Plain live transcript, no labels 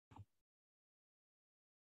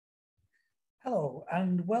Hello,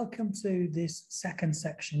 and welcome to this second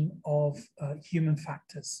section of human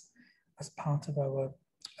factors as part of our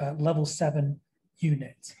level 7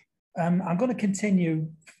 unit. I'm going to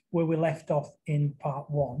continue where we left off in part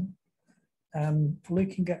 1,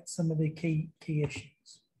 looking at some of the key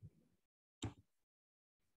issues.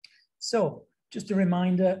 So, just a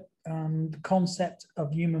reminder, the concept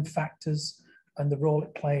of human factors and the role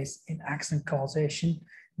it plays in accident causation.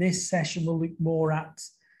 This session will look more at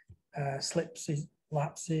slips,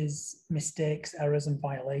 lapses, mistakes, errors, and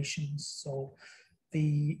violations. So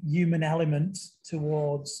the human element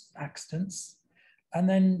towards accidents, and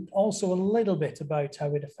then also a little bit about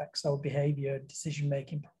how it affects our behavior,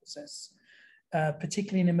 decision-making process,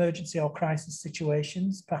 particularly in emergency or crisis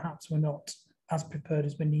situations. Perhaps we're not as prepared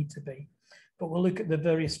as we need to be, but we'll look at the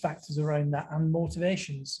various factors around that and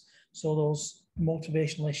motivations. So those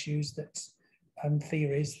motivational issues that and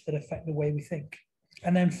theories that affect the way we think.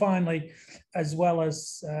 And then finally, as well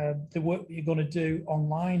as the work that you're going to do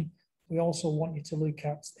online, we also want you to look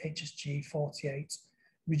at HSG 48,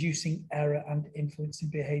 reducing error and influencing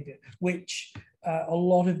behavior, which a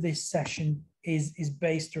lot of this session is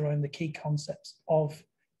based around the key concepts of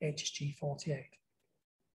HSG 48.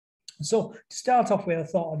 So to start off with, I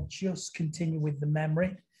thought I'd just continue with the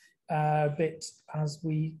memory bit, as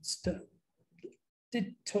we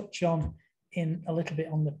did touch on in a little bit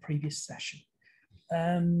on the previous session.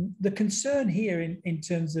 The concern here in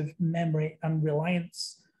terms of memory and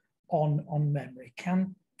reliance on memory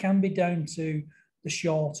can be down to the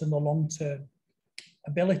short and the long-term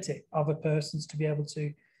ability of a person to be able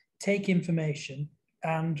to take information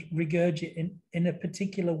and regurgitate in a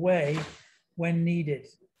particular way when needed.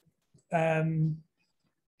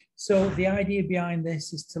 So the idea behind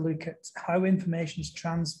this is to look at how information is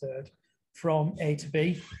transferred from A to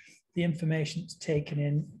B, the information that's taken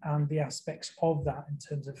in, and the aspects of that in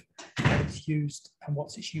terms of how it's used and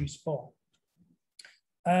what it's used for.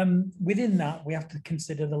 Within that, we have to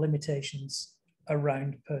consider the limitations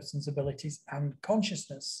around a person's abilities and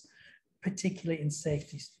consciousness, particularly in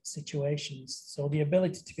safety situations. So the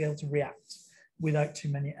ability to be able to react without too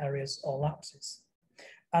many errors or lapses.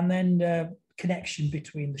 And then connection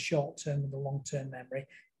between the short-term and the long-term memory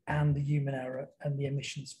and the human error and the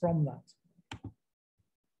emissions from that.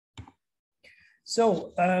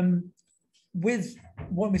 So with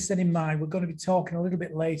what we said in mind, we're going to be talking a little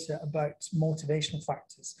bit later about motivational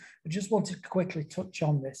factors. I just wanted to quickly touch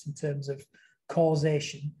on this in terms of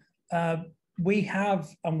causation. We have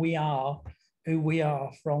and we are who we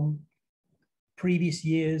are from previous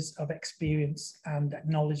years of experience and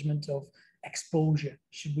acknowledgement of exposure,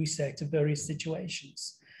 should we say, to various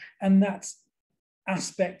situations. And that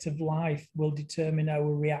aspect of life will determine how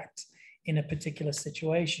we react in a particular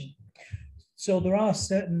situation. So there are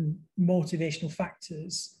certain motivational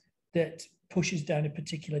factors that push us down a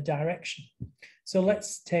particular direction. So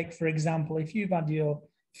let's take, for example, if you've had your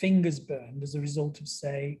fingers burned as a result of,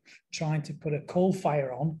 say, trying to put a coal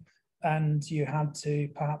fire on, and you had to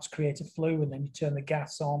perhaps create a flue, and then you turn the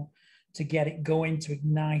gas on to get it going, to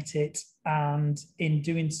ignite it. And in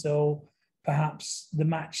doing so, perhaps the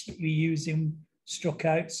match that you're using struck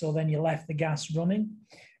out. So then you left the gas running,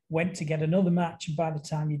 went to get another match, and by the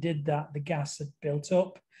time you did that, the gas had built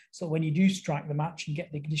up. So when you do strike the match and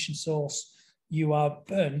get the ignition source, you are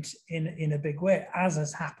burnt in a big way, as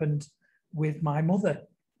has happened with my mother.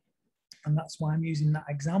 And that's why I'm using that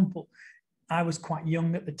example. I was quite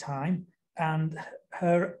young at the time, and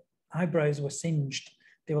her eyebrows were singed.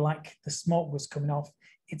 They were like the smoke was coming off.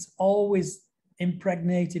 It's always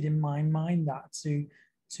impregnated in my mind that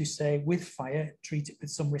to say, with fire, treat it with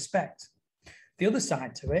some respect. The other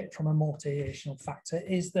side to it, from a motivational factor,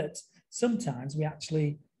 is that sometimes we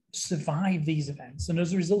actually survive these events. And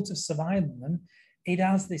as a result of surviving them, it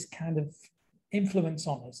has this kind of influence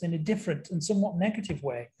on us in a different and somewhat negative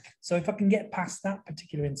way. So if I can get past that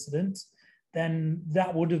particular incident, then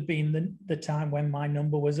that would have been the time when my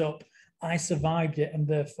number was up. I survived it, and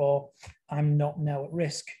therefore I'm not now at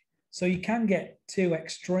risk. So you can get two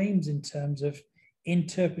extremes in terms of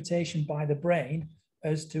interpretation by the brain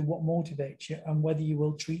as to what motivates you and whether you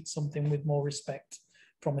will treat something with more respect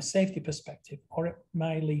from a safety perspective, or it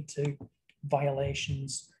may lead to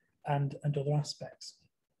violations and other aspects.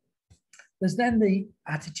 There's then the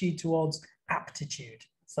attitude towards aptitude.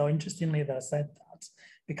 So interestingly that I said that,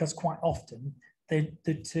 because quite often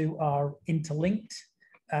the two are interlinked.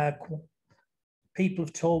 People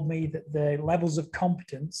have told me that the levels of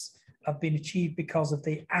competence have been achieved because of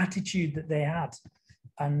the attitude that they had,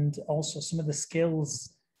 and also some of the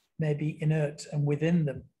skills may be inert and within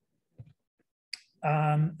them.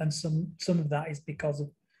 And some of that is because of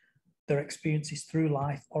their experiences through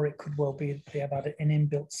life, or it could well be they have had an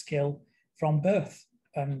inbuilt skill from birth.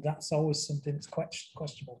 And that's always something that's quite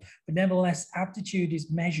questionable. But nevertheless, aptitude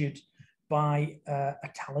is measured by a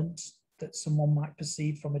talent that someone might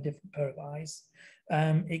perceive from a different pair of eyes.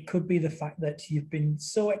 It could be the fact that you've been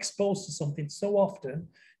so exposed to something so often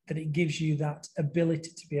that it gives you that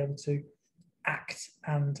ability to be able to act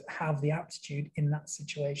and have the aptitude in that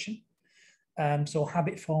situation. So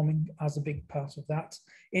habit forming as a big part of that.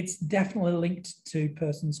 It's definitely linked to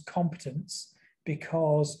person's competence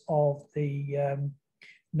because of the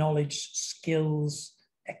knowledge, skills,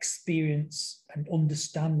 experience, and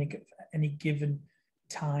understanding of any given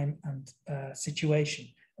time and situation.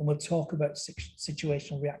 And we'll talk about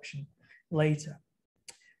situational reaction later.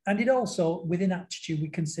 And it also, within aptitude, we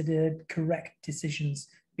considered correct decisions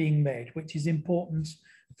being made, which is important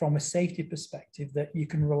from a safety perspective, that you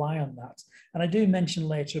can rely on that. And I do mention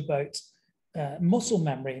later about muscle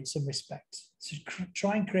memory in some respect, to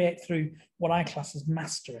try and create through what I class as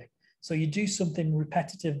mastery. So you do something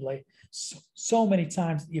repetitively so many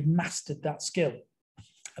times that you've mastered that skill.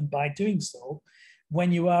 And by doing so,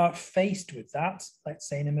 when you are faced with that, let's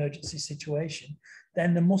say an emergency situation,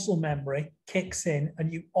 then the muscle memory kicks in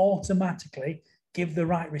and you automatically give the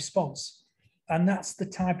right response. And that's the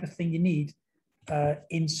type of thing you need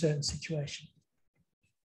in certain situations.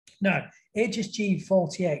 Now, HSG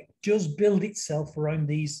 48 does build itself around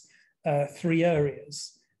these three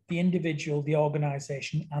areas: the individual, the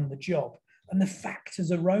organization, and the job, and the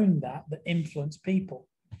factors around that that influence people.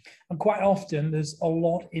 And quite often there's a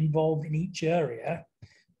lot involved in each area,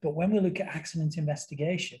 but when we look at accident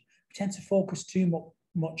investigation, we tend to focus too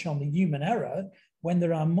much on the human error when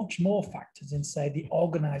there are much more factors in, say, the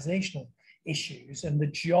organizational issues and the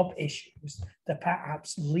job issues that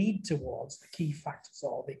perhaps lead towards the key factors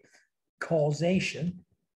or the causation,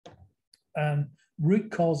 root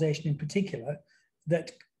causation in particular,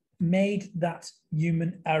 that made that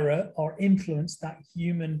human error or influenced that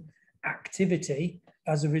human activity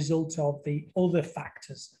as a result of the other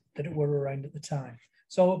factors that were around at the time.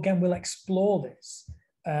 So again, we'll explore this,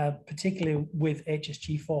 particularly with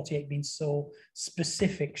HSG 48 being so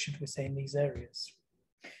specific, should we say, in these areas.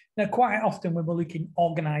 Now, quite often when we're looking at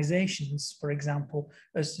organizations, for example,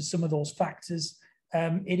 as to some of those factors,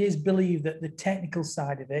 it is believed that the technical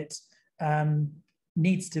side of it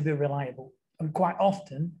needs to be reliable. And quite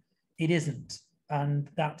often it isn't. And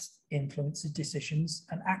that influences decisions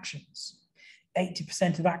and actions.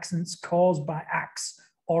 80% of accidents caused by acts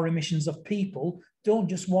or omissions of people don't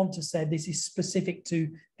just want to say this is specific to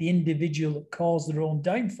the individual that caused their own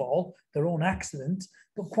downfall, their own accident,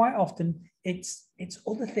 but quite often it's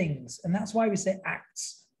other things. And that's why we say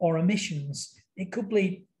acts or omissions. It could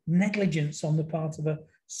be negligence on the part of a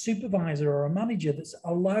supervisor or a manager that's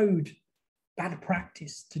allowed bad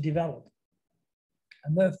practice to develop.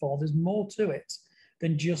 And therefore, there's more to it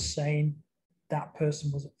than just saying that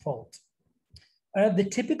person was at fault. The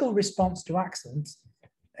typical response to accidents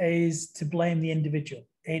is to blame the individual.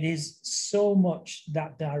 It is so much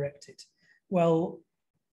that directed. Well,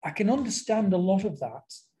 I can understand a lot of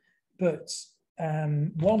that, but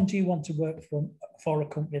one, do you want to work for a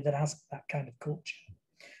company that has that kind of culture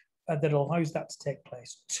that allows that to take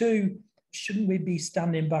place? Two, shouldn't we be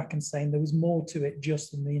standing back and saying there was more to it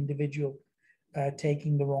just than the individual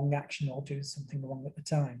taking the wrong action or doing something wrong at the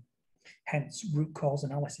time? Hence, root cause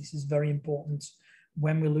analysis is very important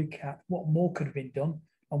when we look at what more could have been done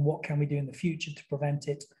and what can we do in the future to prevent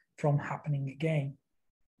it from happening again.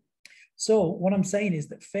 So what I'm saying is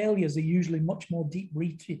that failures are usually much more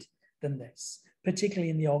deep-rooted than this, particularly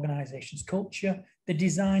in the organization's culture, the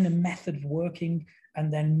design and method of working,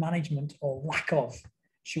 and then management or lack of,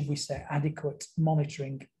 should we say, adequate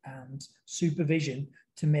monitoring and supervision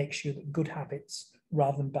to make sure that good habits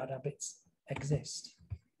rather than bad habits exist.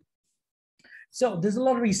 So there's a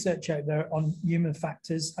lot of research out there on human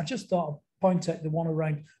factors. I just thought I'd point out the one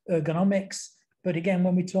around ergonomics. But again,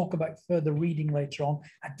 when we talk about further reading later on,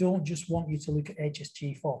 I don't just want you to look at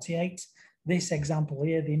HSG 48. This example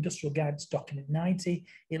here, the Industrial Guides document 90,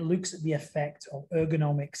 it looks at the effect of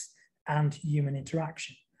ergonomics and human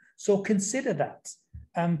interaction. So consider that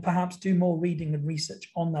and perhaps do more reading and research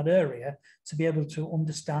on that area to be able to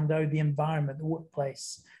understand how the environment, the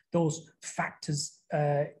workplace, those factors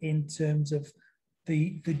in terms of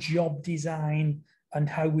the job design and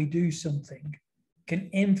how we do something can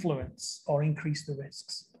influence or increase the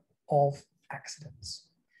risks of accidents.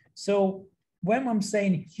 So when I'm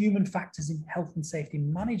saying human factors in health and safety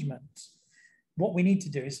management, what we need to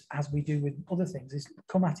do is, as we do with other things, is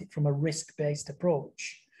come at it from a risk-based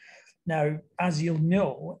approach. Now, as you'll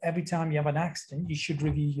know, every time you have an accident, you should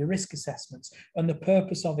review your risk assessments. And the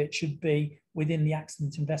purpose of it should be within the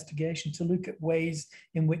accident investigation to look at ways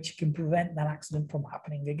in which you can prevent that accident from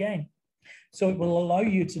happening again. So it will allow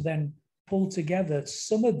you to then pull together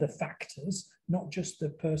some of the factors, not just the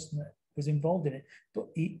person that was involved in it,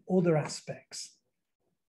 but the other aspects.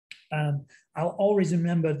 I'll always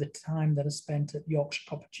remember the time that I spent at Yorkshire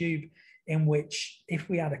Copper Tube, in which if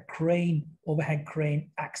we had a crane, overhead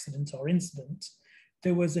crane accident or incident,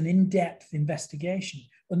 there was an in-depth investigation.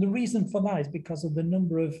 And the reason for that is because of the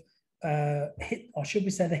number of, or should we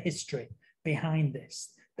say the history behind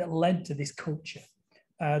this that led to this culture.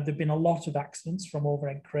 There've been a lot of accidents from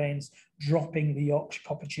overhead cranes dropping the Yorkshire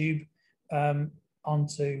Copper Tube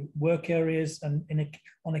onto work areas and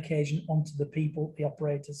on occasion onto the people, the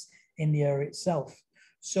operators in the area itself.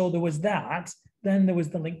 So there was that. Then there was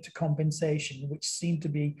the link to compensation, which seemed to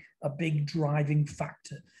be a big driving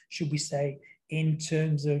factor, should we say, in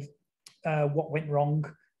terms of what went wrong,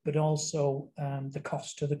 but also the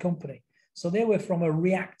cost to the company. So they were from a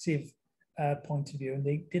reactive point of view, and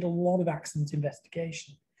they did a lot of accident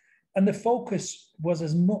investigation. And the focus was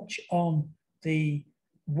as much on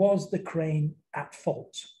was the crane at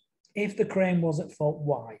fault? If the crane was at fault,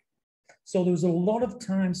 why? So there was a lot of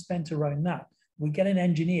time spent around that. We get an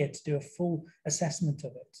engineer to do a full assessment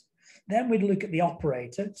of it. Then we'd look at the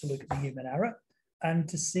operator to look at the human error and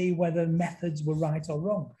to see whether methods were right or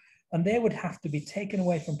wrong. And they would have to be taken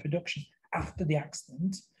away from production after the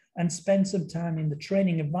accident and spend some time in the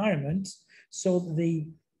training environment so that the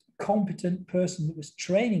competent person that was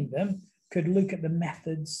training them could look at the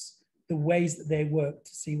methods, the ways that they work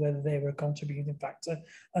to see whether they were a contributing factor.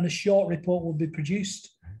 And a short report will be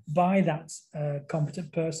produced by that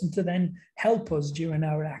competent person to then help us during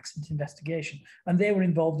our accident investigation. And they were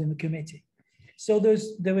involved in the committee. So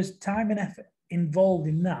there was time and effort involved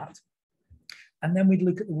in that. And then we'd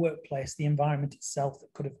look at the workplace, the environment itself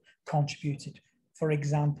that could have contributed. For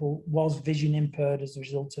example, was vision impaired as a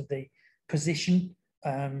result of the position?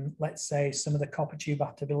 Let's say some of the copper tube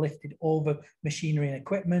had to be lifted over machinery and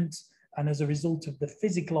equipment. And as a result of the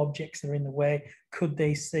physical objects that are in the way, could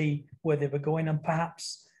they see where they were going? And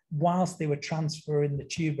perhaps whilst they were transferring the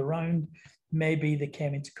tube around, maybe they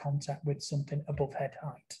came into contact with something above head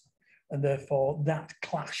height. And therefore that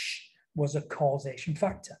clash was a causation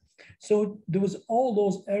factor. So there was all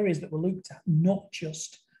those areas that were looked at, not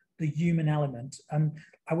just the human element. And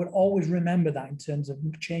I would always remember that in terms of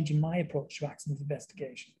changing my approach to accident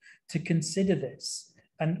investigation, to consider this,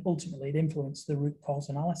 and ultimately it influenced the root cause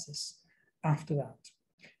analysis after that.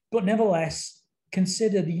 But nevertheless,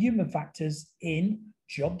 consider the human factors in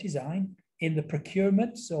job design, in the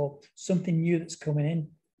procurement, so something new that's coming in,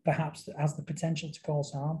 perhaps that has the potential to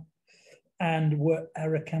cause harm, and where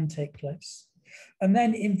error can take place. And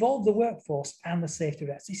then involve the workforce and the safety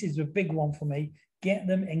vets. This is a big one for me. Get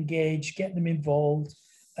them engaged, get them involved,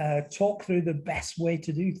 talk through the best way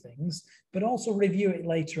to do things, but also review it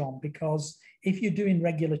later on, because if you're doing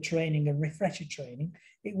regular training and refresher training,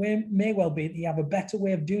 it may well be that you have a better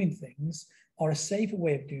way of doing things or a safer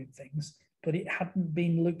way of doing things, but it hadn't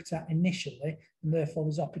been looked at initially, and therefore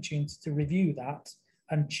there's opportunity to review that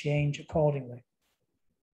and change accordingly.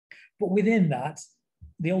 But within that,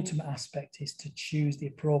 the ultimate aspect is to choose the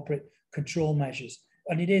appropriate control measures.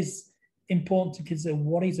 And it is important to consider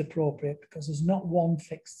what is appropriate, because there's not one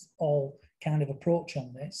fix all kind of approach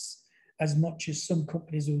on this. As much as some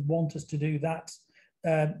companies would want us to do that,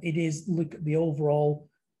 it is look at the overall,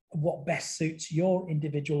 what best suits your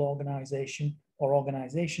individual organization or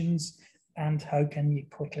organizations, and how can you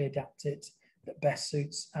quickly adapt it that best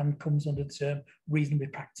suits and comes under the term reasonably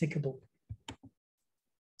practicable.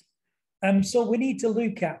 So we need to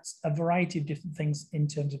look at a variety of different things in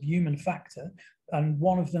terms of human factor, and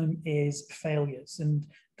one of them is failures and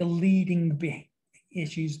the leading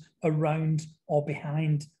issues around or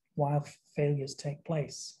behind while failures take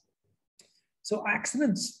place. So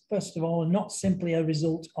accidents, first of all, are not simply a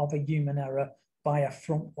result of a human error by a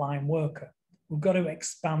frontline worker. We've got to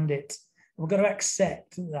expand it. We've got to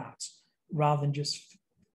accept that rather than just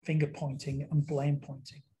finger pointing and blame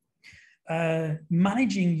pointing.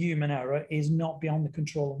 Managing human error is not beyond the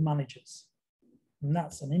control of managers. And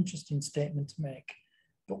that's an interesting statement to make,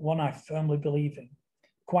 but one I firmly believe in.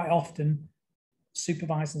 Quite often,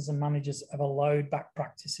 supervisors and managers have allowed bad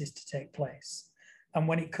practices to take place. And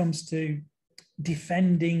when it comes to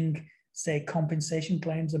defending, say, compensation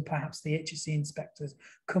claims, and perhaps the HSE inspectors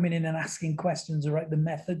coming in and asking questions about the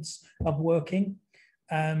methods of working,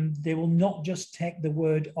 they will not just take the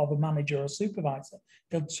word of a manager or supervisor,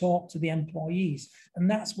 they'll talk to the employees.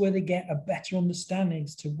 And that's where they get a better understanding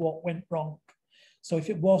as to what went wrong. So if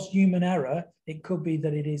it was human error, it could be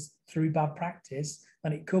that it is through bad practice,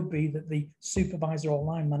 and it could be that the supervisor or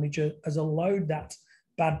line manager has allowed that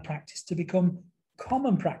bad practice to become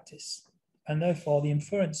common practice. And therefore, the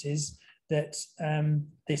inference is that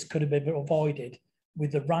this could have been avoided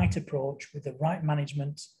with the right approach, with the right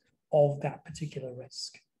management of that particular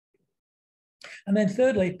risk. And then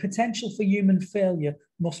thirdly, potential for human failure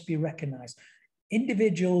must be recognized.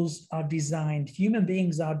 Individuals are designed, human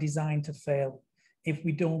beings are designed to fail if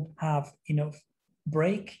we don't have enough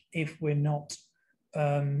break, if we're not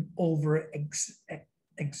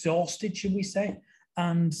exhausted, should we say,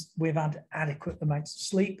 and we've had adequate amounts of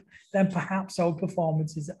sleep, then perhaps our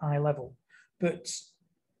performance is at high level. But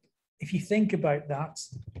if you think about that,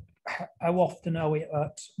 how often are we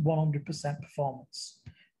at 100% performance?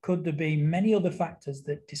 Could there be many other factors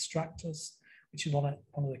that distract us, which is one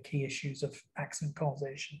of the key issues of accident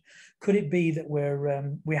causation? Could it be that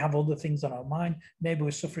we have other things on our mind? Maybe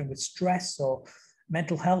we're suffering with stress or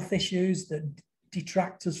mental health issues that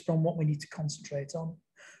detract us from what we need to concentrate on.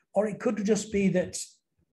 Or it could just be that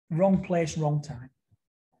wrong place, wrong time.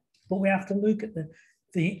 But we have to look at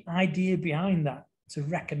the idea behind that to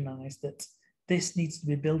recognize that this needs to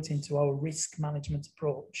be built into our risk management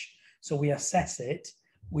approach. So we assess it,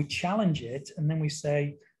 we challenge it, and then we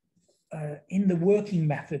say, in the working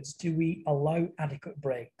methods, do we allow adequate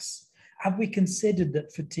breaks? Have we considered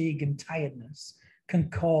that fatigue and tiredness can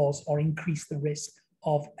cause or increase the risk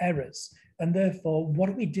of errors? And therefore, what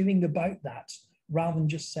are we doing about that rather than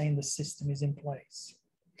just saying the system is in place?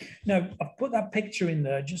 Now, I've put that picture in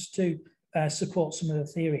there just to support some of the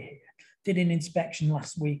theory here. Did an inspection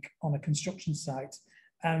last week on a construction site.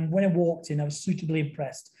 And when I walked in, I was suitably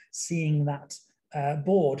impressed seeing that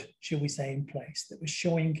board, shall we say, in place that was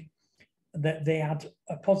showing that they had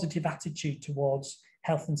a positive attitude towards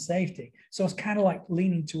health and safety. So I was kind of like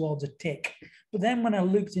leaning towards a tick. But then when I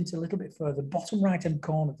looked into a little bit further, bottom right-hand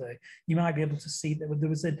corner there, you might be able to see that there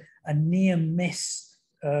was a near miss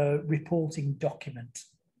reporting document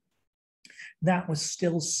that was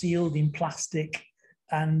still sealed in plastic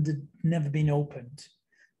and had never been opened.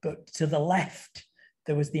 But to the left,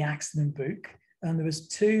 there was the accident book, and there was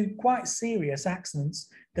 2 quite serious accidents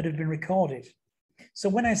that had been recorded. So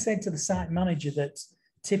when I said to the site manager that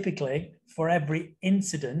typically for every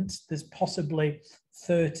incident, there's possibly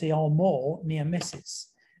 30 or more near misses,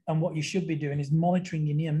 and what you should be doing is monitoring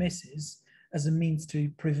your near misses as a means to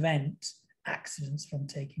prevent accidents from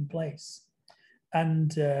taking place.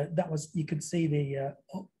 And that was, you could see the,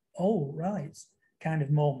 oh, right, kind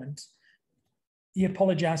of moment. He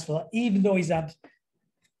apologized for that, even though he's had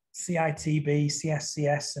CITB,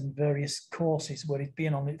 CSCS, and various courses where he's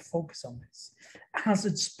been on it, focus on this.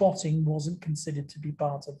 Hazard spotting wasn't considered to be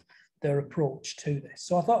part of their approach to this.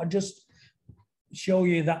 So I thought I'd just show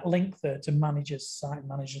you that link there to managers, site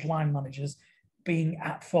managers, line managers being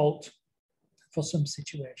at fault for some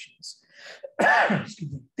situations.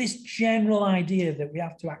 Excuse me. This general idea that we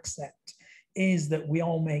have to accept is that we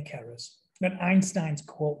all make errors. And Einstein's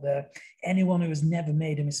quote there, anyone who has never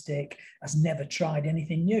made a mistake has never tried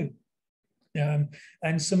anything new.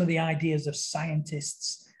 And some of the ideas of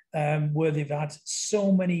scientists where they've had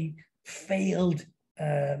so many failed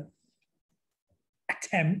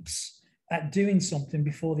attempts at doing something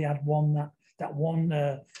before they had that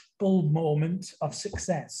one bold moment of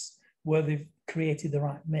success where they've created the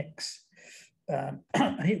right mix. And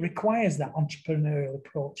it requires that entrepreneurial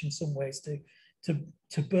approach in some ways to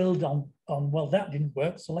build on, well, that didn't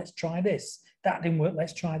work, so let's try this. That didn't work,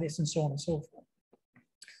 let's try this, and so on and so forth.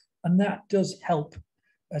 And that does help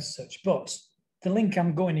as such. But the link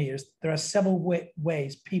I'm going here is there are several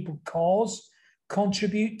ways people cause,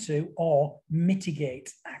 contribute to, or mitigate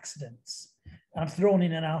accidents. And I've thrown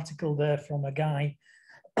in an article there from a guy,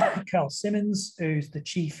 Carl Simmons, who's the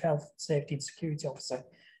Chief Health, Safety and Security Officer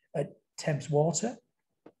at Thames Water.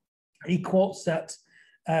 He quotes that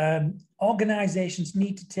organizations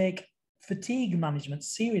need to take fatigue management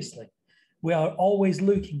seriously. We are always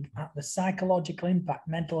looking at the psychological impact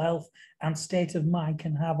mental health and state of mind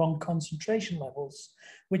can have on concentration levels,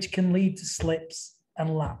 which can lead to slips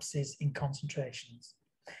and lapses in concentrations.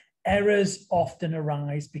 Errors often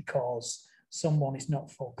arise because someone is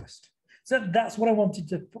not focused. So that's what I wanted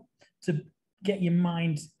to get your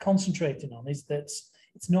mind concentrating on, is that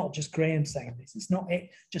it's not just Graham saying this. It's not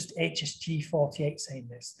just HSG 48 saying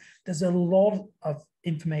this. There's a lot of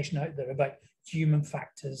information out there about human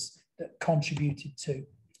factors that contributed to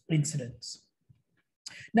incidents.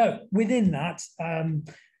 Now, within that,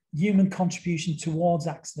 human contribution towards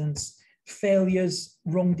accidents, failures,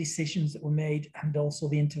 wrong decisions that were made, and also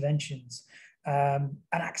the interventions. An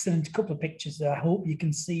accident, a couple of pictures there. I hope you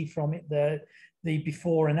can see from it there the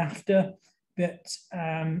before and after, but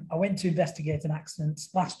I went to investigate an accident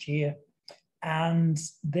last year, and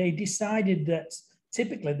they decided that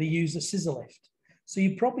typically they use a scissor lift. So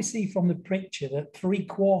you probably see from the picture that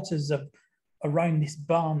 3/4 of around this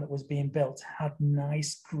barn that was being built had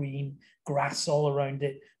nice green grass all around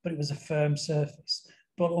it, but it was a firm surface.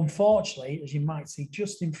 But unfortunately, as you might see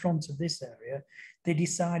just in front of this area, they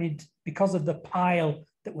decided, because of the pile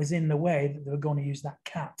that was in the way, that they were going to use that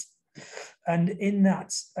cat. And in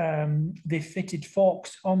that, they fitted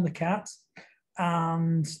forks on the cat,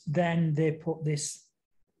 and then they put this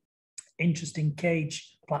interesting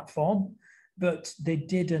cage platform, but they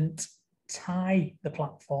didn't tie the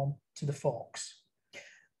platform to the forks.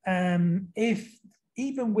 If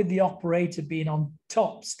even with the operator being on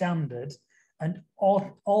top standard and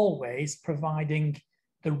always providing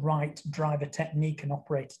the right driver technique and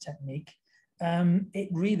operator technique, it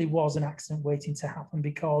really was an accident waiting to happen,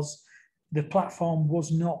 because the platform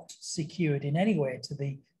was not secured in any way to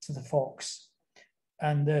the forks,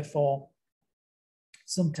 and therefore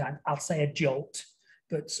sometimes, I'll say a jolt,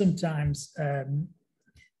 but sometimes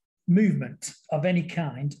movement of any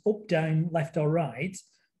kind, up, down, left or right,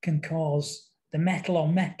 can cause the metal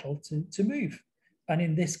on metal to move. And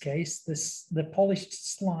in this case, the polished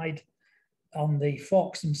slide on the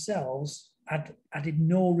forks themselves added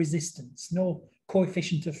no resistance, no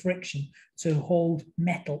coefficient of friction to hold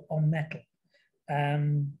metal on metal.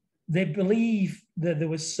 They believe that there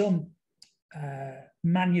was some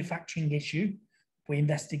manufacturing issue. We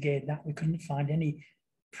investigated that. We couldn't find any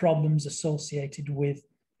problems associated with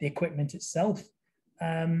the equipment itself.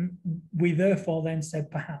 We therefore then said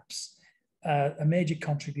perhaps a major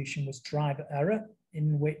contribution was driver error,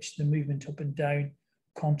 in which the movement up and down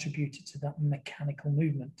contributed to that mechanical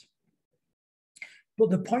movement. But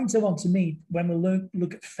the point I want to make when we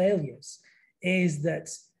look at failures is that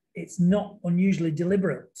it's not unusually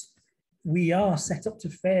deliberate. We are set up to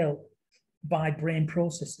fail by brain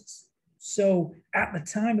processes. So at the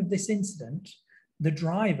time of this incident, the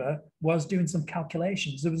driver was doing some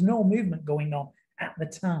calculations. There was no movement going on at the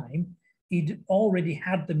time. He'd already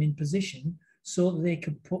had them in position so that they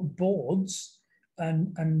could put boards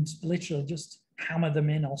and literally just hammer them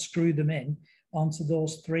in or screw them in onto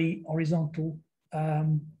those 3 horizontal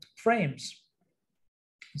frames.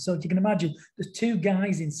 So you can imagine there's 2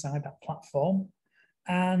 guys inside that platform,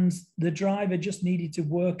 and the driver just needed to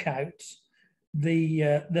work out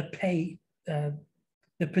the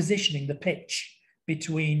positioning, the pitch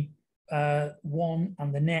between one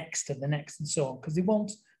and the next and so on, because they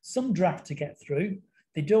want some draft to get through.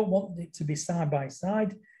 They don't want it to be side by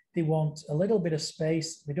side. They want a little bit of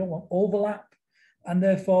space. They don't want overlap. And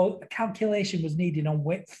therefore, a calculation was needed on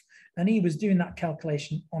width. And he was doing that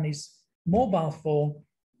calculation on his mobile phone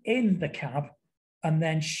in the cab, and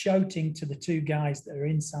then shouting to the 2 guys that are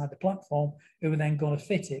inside the platform, who were then going to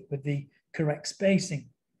fit it with the correct spacing.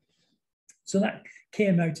 So that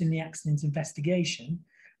came out in the accident investigation.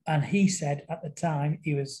 And he said at the time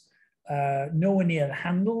he was nowhere near the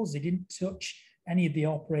handles. He didn't touch any of the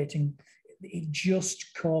operating. It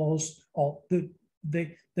just caused, or the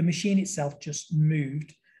machine itself just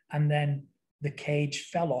moved, and then the cage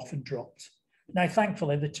fell off and dropped. Now,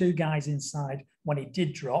 thankfully, the 2 guys inside, when it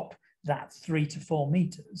did drop, that 3 to 4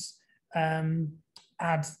 meters,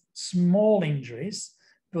 had small injuries,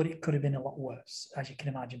 but it could have been a lot worse, as you can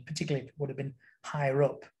imagine, particularly if it would have been higher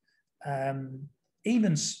up.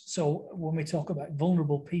 Even so, when we talk about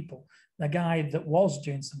vulnerable people, the guy that was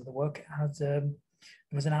doing some of the work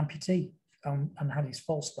was an amputee and had his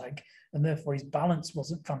false leg, and therefore his balance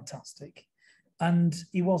wasn't fantastic. And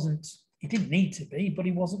he didn't need to be, but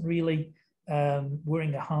he wasn't really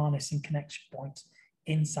wearing a harness and connection point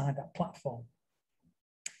inside that platform.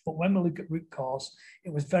 But when we look at root cause,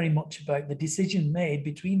 it was very much about the decision made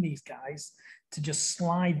between these guys to just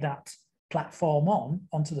slide that platform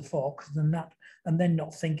onto the forks, and then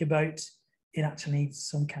not think about it actually needs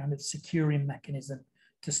some kind of securing mechanism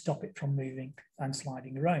to stop it from moving and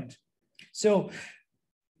sliding around. So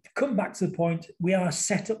come back to the point, we are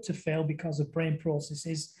set up to fail because of brain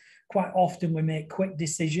processes. Quite often we make quick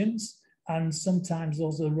decisions, and sometimes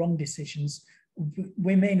those are the wrong decisions.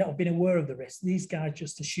 We may not have been aware of the risk. These guys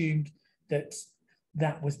just assumed that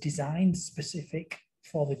that was designed specific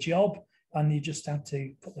for the job, and you just had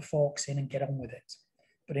to put the forks in and get on with it.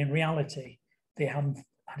 But in reality, they haven't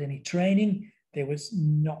had any training. They was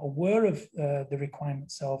not aware of the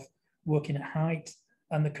requirements of working at height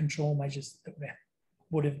and the control measures that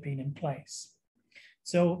would have been in place.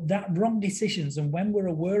 So that wrong decisions, and when we're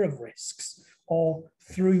aware of risks or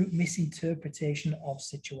through misinterpretation of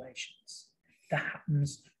situations, that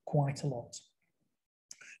happens quite a lot.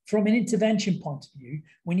 From an intervention point of view,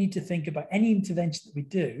 we need to think about any intervention that we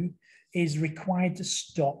do is required to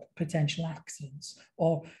stop potential accidents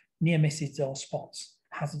or near misses or spots,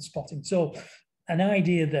 hazard spotting. So an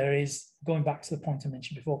idea there is, going back to the point I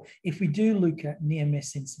mentioned before, if we do look at near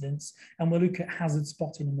miss incidents and we look at hazard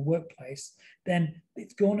spotting in the workplace, then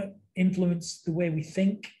it's going to influence the way we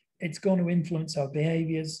think, it's going to influence our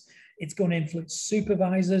behaviours, it's going to influence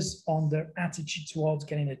supervisors on their attitude towards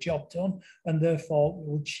getting a job done, and therefore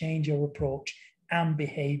will change our approach and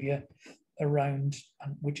behaviour around,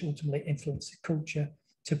 which ultimately influences culture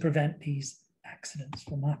to prevent these accidents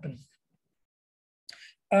from happening.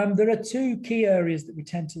 There are two key areas that we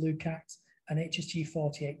tend to look at, and HSG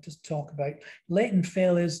 48 does talk about. Latent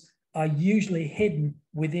failures are usually hidden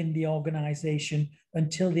within the organisation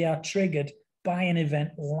until they are triggered by an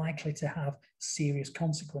event likely to have serious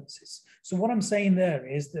consequences. So what I'm saying there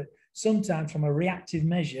is that sometimes from a reactive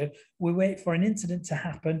measure, we wait for an incident to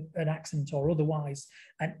happen, an accident or otherwise,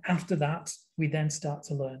 and after that, we then start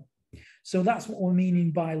to learn. So that's what we're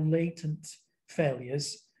meaning by latent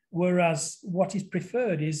failures, whereas what is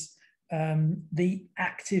preferred is the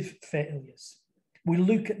active failures. We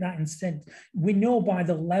look at that instead. We know by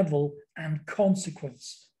the level and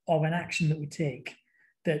consequence of an action that we take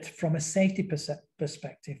that from a safety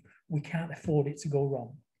perspective, we can't afford it to go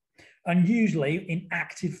wrong. And usually in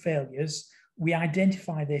active failures, we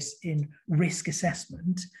identify this in risk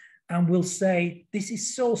assessment and we'll say, this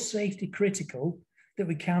is so safety critical that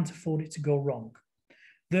we can't afford it to go wrong.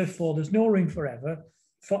 Therefore, there's no room for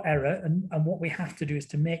error. And what we have to do is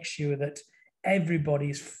to make sure that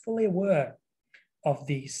everybody is fully aware of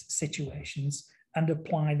these situations and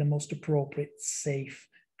apply the most appropriate safe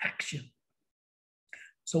action.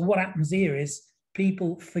 So what happens here is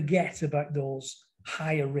people forget about those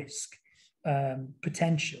higher risk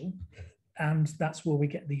potential, and that's where we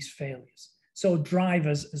get these failures. So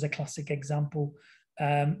drivers is a classic example.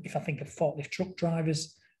 If I think of forklift truck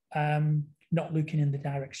drivers, not looking in the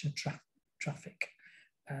direction of traffic.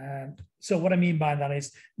 So what I mean by that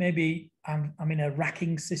is maybe I'm in a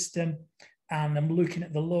racking system and I'm looking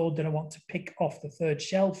at the load that I want to pick off the third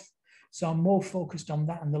shelf. So I'm more focused on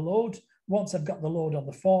that and the load. Once I've got the load on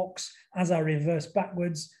the forks, as I reverse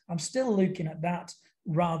backwards, I'm still looking at that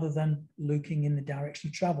rather than looking in the direction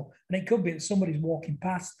of travel. And it could be that somebody's walking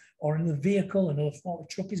past or in the vehicle, another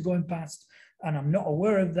forklift truck is going past, and I'm not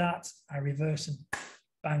aware of that. I reverse and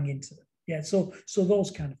bang into them. Yeah, so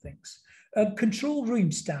those kind of things. Control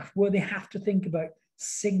room staff, where they have to think about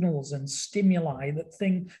signals and stimuli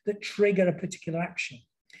that trigger a particular action.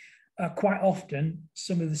 Quite often,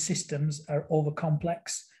 some of the systems are over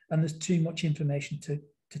complex and there's too much information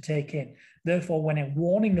to take in. Therefore, when a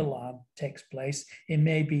warning alarm takes place, it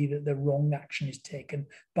may be that the wrong action is taken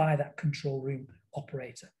by that control room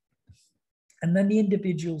operator. And then the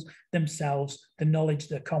individuals themselves, the knowledge,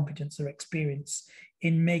 their competence, their experience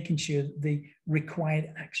in making sure that the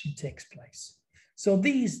required action takes place. So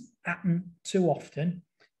these happen too often,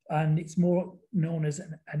 and it's more known as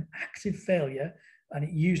an active failure, and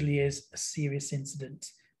it usually is a serious incident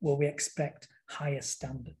where we expect higher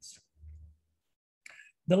standards.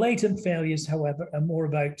 The latent failures, however, are more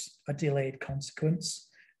about a delayed consequence.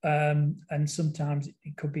 And sometimes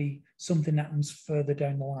it could be something that happens further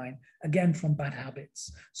down the line, again, from bad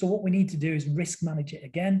habits. So what we need to do is risk manage it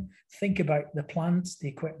again, think about the plant, the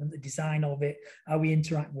equipment, the design of it, how we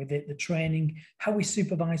interact with it, the training, how we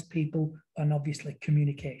supervise people, and obviously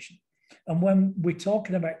communication. And when we're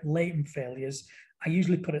talking about latent failures, I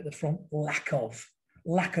usually put at the front lack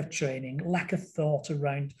of training, lack of thought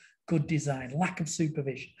around good design, lack of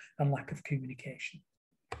supervision, and lack of communication.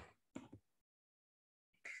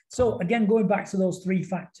 So again, going back to those three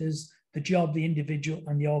factors, the job, the individual,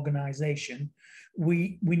 and the organization,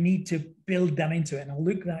 we need to build them into it. And I'll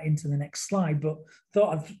look that into the next slide, but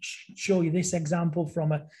thought I'd show you this example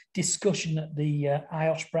from a discussion at the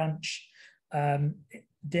IOSH branch.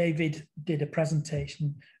 David did a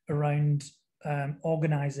presentation around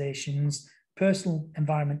organizations, personal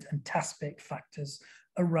environment, and task-based factors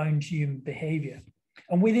around human behavior.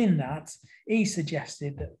 And within that, he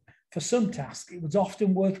suggested that for some tasks, it was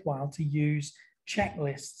often worthwhile to use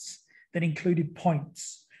checklists that included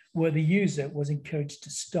points where the user was encouraged to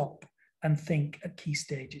stop and think at key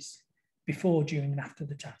stages before, during, and after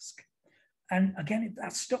the task. And again,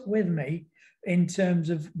 that stuck with me in terms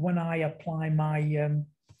of when I apply my,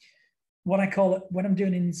 what I call it, when I'm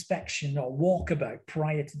doing an inspection or walkabout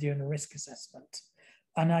prior to doing a risk assessment.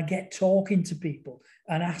 And I get talking to people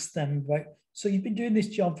and ask them about, so you've been doing this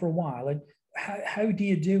job for a while, and how do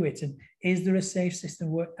you do it? And is there a safe system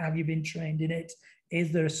work? Have you been trained in it?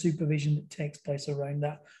 Is there a supervision that takes place around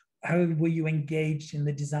that? how were you engaged in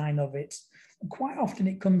the design of it? And quite often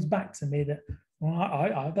it comes back to me that, well,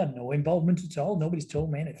 I've had no involvement at all. Nobody's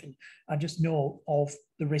told me anything. I just know of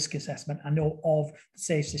the risk assessment. I know of the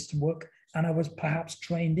safe system work, and I was perhaps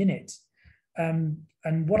trained in it.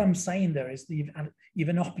 And what I'm saying there is that you've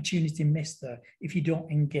an opportunity missed there if you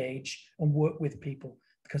don't engage and work with people,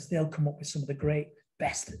 because they'll come up with some of the great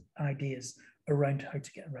best ideas around how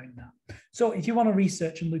to get around that. So if you want to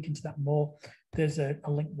research and look into that more, there's a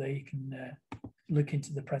link there. You can look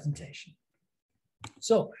into the presentation.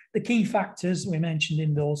 So the key factors we mentioned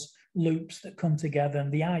in those loops that come together,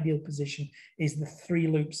 and the ideal position is the 3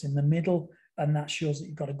 loops in the middle, and that shows that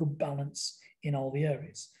you've got a good balance in all the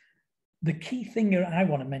areas. The key thing I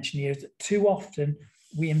want to mention here is that too often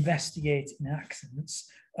we investigate in accidents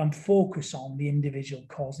and focus on the individual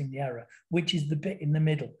causing the error, which is the bit in the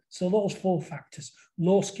middle. So those 4 factors: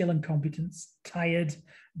 low skill and competence, tired,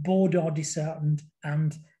 bored or disheartened,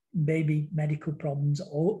 and maybe medical problems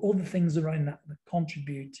or other things around that that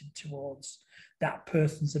contributed towards that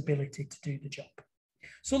person's ability to do the job.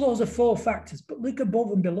 So those are 4 factors, but look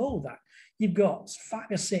above and below that. You've got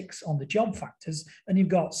 5 or 6 on the job factors, and you've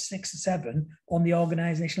got 6 or 7 on the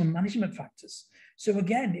organizational management factors. So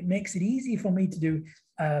again, it makes it easy for me to do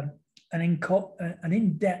an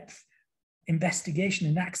in-depth investigation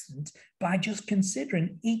in accident by just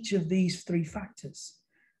considering each of these 3 factors.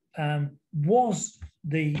 Was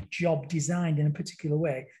the job designed in a particular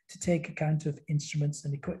way to take account of instruments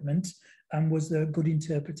and equipment, and was there good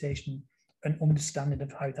interpretation and understanding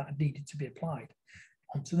of how that needed to be applied?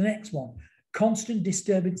 On to the next one: constant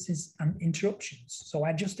disturbances and interruptions. So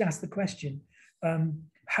I just asked the question,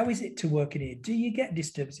 how is it to work in here? Do you get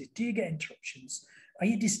disturbances? Do you get interruptions? Are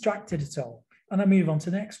you distracted at all? And I move on to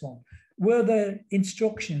the next one. Were the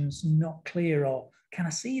instructions not clear, or can I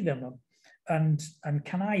see them? And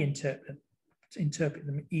can I interpret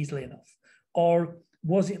them easily enough? Or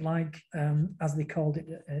was it like, as they called it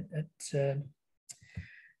at the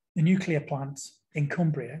nuclear plant in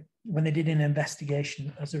Cumbria, when they did an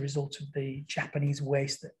investigation as a result of the Japanese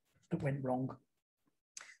waste that went wrong?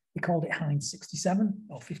 They called it Heinz 67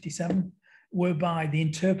 or 57, whereby the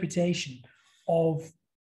interpretation of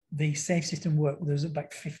the safe system work, there was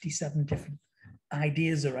about 57 different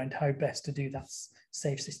ideas around how best to do that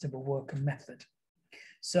safe system of work and method.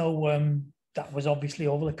 So that was obviously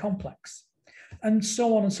overly complex, and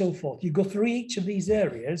so on and so forth. You go through each of these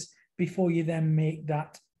areas before you then make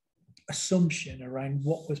that assumption around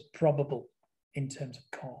what was probable in terms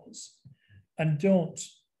of cause. And don't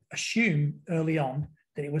assume early on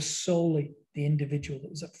that it was solely the individual that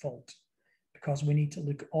was at fault, because we need to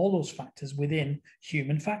look at all those factors within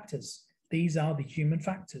human factors. These are the human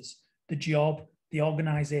factors: the job, the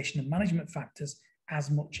organization and management factors,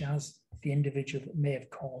 as much as the individual that may have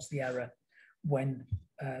caused the error, when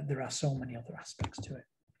there are so many other aspects to it.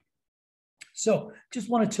 So just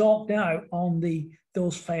want to talk now on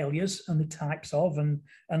those failures and the types of,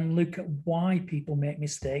 and look at why people make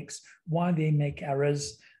mistakes, why they make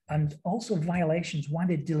errors, and also violations, why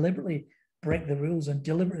they deliberately break the rules and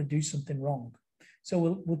deliberately do something wrong.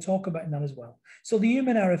 So we'll talk about that as well. So the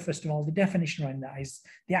human error, first of all, the definition around that is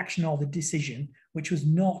the action or the decision which was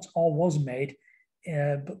not or was made,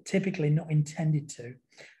 but typically not intended to,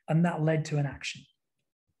 and that led to an action.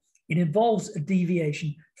 It involves a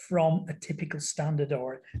deviation from a typical standard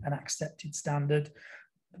or an accepted standard,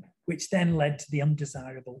 which then led to the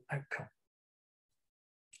undesirable outcome.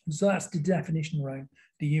 So that's the definition around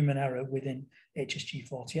the human error within HSG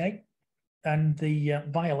 48. And the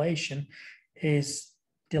violation is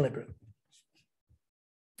deliberate.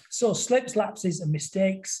 So slips, lapses, and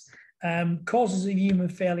mistakes, causes of human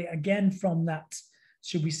failure, again from that,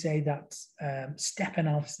 should we say, that step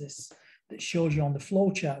analysis that shows you on the flow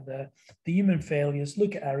chart there, the human failures,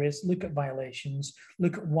 look at errors, look at violations,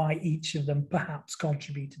 look at why each of them perhaps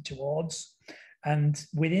contributed towards. And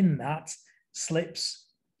within that, slips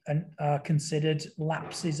are considered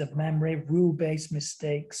lapses of memory, rule-based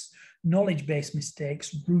mistakes, knowledge-based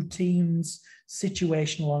mistakes, routines,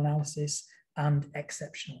 situational analysis, and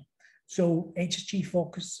exceptional. So HSG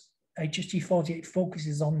 48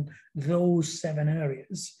 focuses on those 7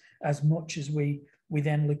 areas as much as we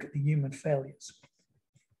then look at the human failures.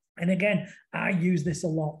 And again, I use this a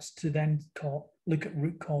lot to then look at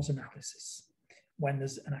root cause analysis when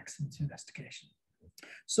there's an accident investigation.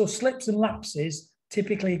 So slips and lapses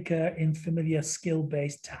typically occur in familiar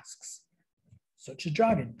skill-based tasks, such as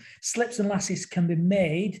driving. Slips and lapses can be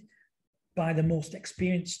made by the most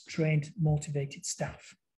experienced, trained, motivated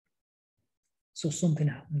staff. So something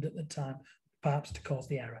happened at the time, perhaps to cause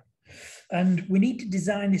the error. And we need to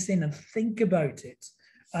design this in and think about it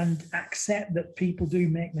and accept that people do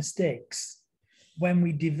make mistakes when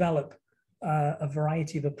we develop a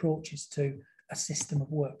variety of approaches to a system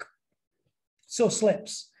of work. So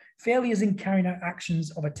slips, failures in carrying out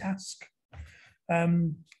actions of a task,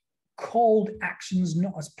 called actions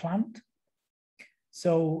not as planned.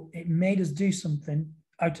 So it made us do something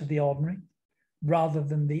out of the ordinary rather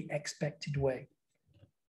than the expected way.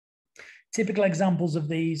 Typical examples of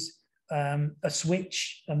these, a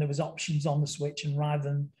switch, and there was options on the switch, and rather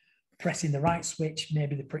than pressing the right switch,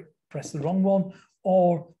 maybe they pressed the wrong one,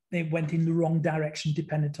 or they went in the wrong direction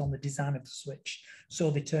dependent on the design of the switch. So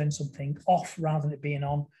they turned something off rather than it being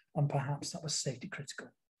on, and perhaps that was safety critical.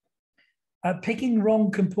 Picking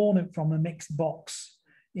wrong component from a mixed box.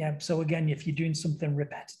 Yeah, so again, if you're doing something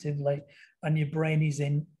repetitively and your brain is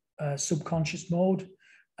in subconscious mode,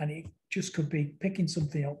 and it just could be picking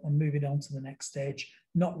something up and moving on to the next stage,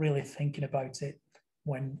 not really thinking about it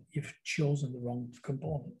when you've chosen the wrong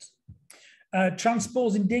component.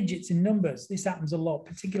 Transposing digits in numbers. This happens a lot,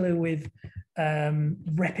 particularly with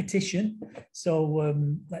repetition. So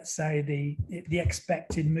let's say the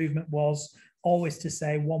expected movement was always to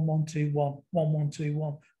say 1121, 1121,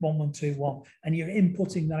 1121, and you're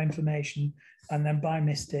inputting that information, and then by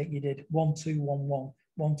mistake you did 1211,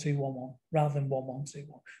 1211 rather than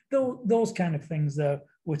 1121. Those kind of things, though,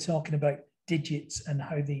 we're talking about digits and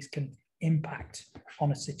how these can impact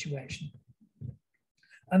on a situation.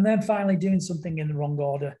 And then finally, doing something in the wrong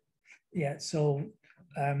order. Yeah, so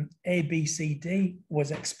A, B, C, D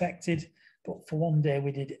was expected, but for one day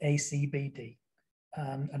we did A, C, B, D.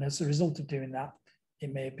 And as a result of doing that,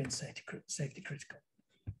 it may have been safety critical.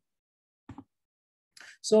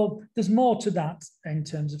 So there's more to that in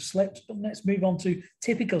terms of slips, but let's move on to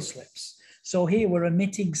typical slips. So here we're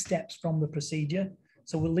omitting steps from the procedure.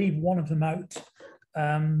 So we'll leave one of them out,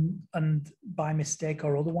 and by mistake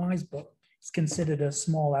or otherwise, but it's considered a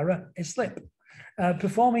small error, a slip.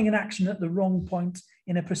 Performing an action at the wrong point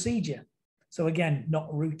in a procedure. So again, not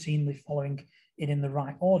routinely following it in the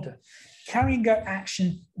right order. Carrying out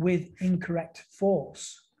action with incorrect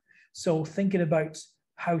force. So thinking about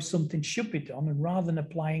how something should be done, and rather than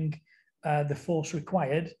applying the force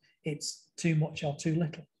required, it's too much or too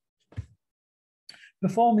little.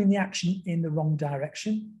 Performing the action in the wrong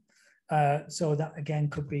direction. So that again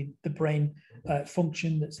could be the brain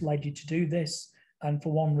function that's led you to do this, and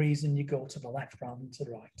for one reason you go to the left rather than to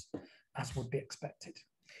the right, as would be expected.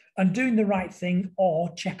 And doing the right thing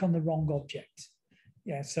or check on the wrong object.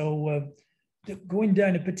 Yeah, so going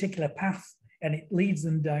down a particular path and it leads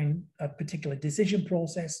them down a particular decision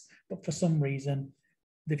process, but for some reason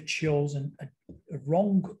they've chosen a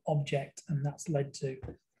wrong object, and that's led to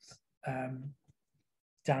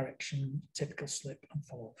direction, typical slip and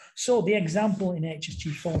follow. So the example in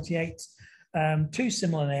HSG 48, two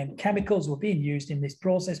similar named chemicals were being used in this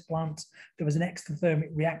process plant. There was an exothermic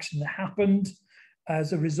reaction that happened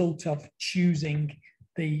as a result of choosing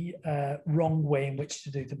the wrong way in which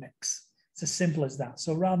to do the mix. It's as simple as that.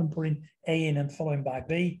 So rather than putting A in and following by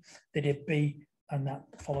B, they did B and that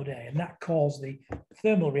followed A. And that caused the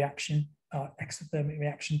thermal reaction, exothermic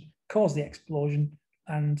reaction, caused the explosion,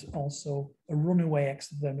 and also a runaway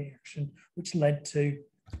exothermic reaction, which led to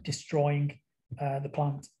destroying the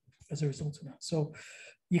plant as a result of that. So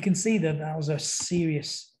you can see that that was a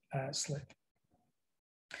serious slip.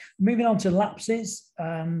 Moving on to lapses.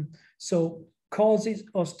 So causes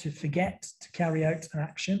us to forget to carry out an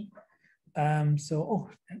action.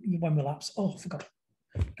 When we lapse, I forgot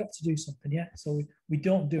to do something, yeah. So we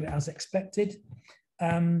don't do it as expected.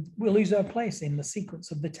 We lose our place in the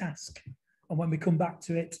sequence of the task. And when we come back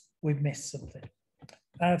to it, we've missed something.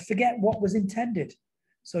 Forget what was intended.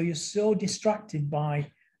 So you're so distracted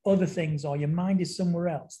by other things, or your mind is somewhere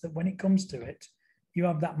else, that when it comes to it, you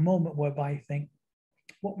have that moment whereby you think,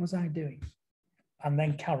 what was I doing? And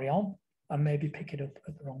then carry on and maybe pick it up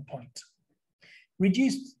at the wrong point.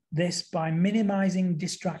 Reduce this by minimizing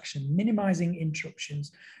distraction, minimizing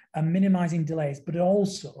interruptions, and minimizing delays, but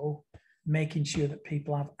also making sure that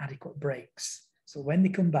people have adequate breaks. So when they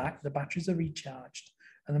come back, the batteries are recharged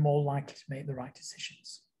and they're more likely to make the right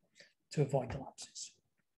decisions to avoid the lapses.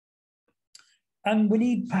 And we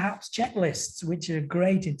need perhaps checklists, which are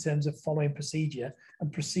great in terms of following procedure,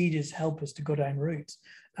 and procedures help us to go down routes.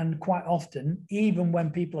 And quite often, even when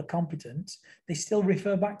people are competent, they still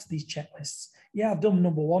refer back to these checklists. Yeah, I've done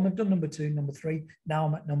number 1, I've done number 2, number 3, now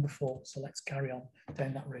I'm at number 4. So let's carry on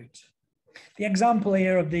down that route. The example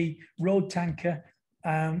here of the road tanker,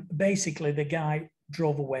 basically the guy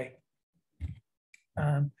drove away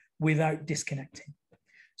without disconnecting.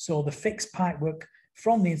 So the fixed pipework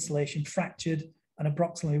from the installation fractured, and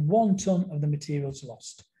approximately 1 ton of the materials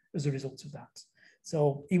lost as a result of that.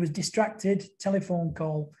 So he was distracted, telephone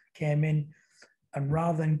call came in, and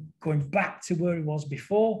rather than going back to where he was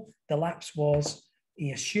before, the lapse was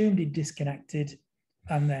he assumed he'd disconnected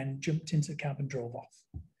and then jumped into the cab and drove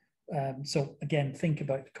off. So again, think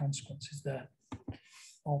about the consequences there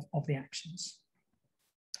of the actions.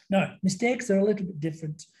 Now, mistakes are a little bit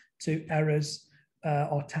different to errors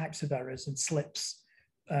or types of errors and slips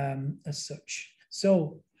as such.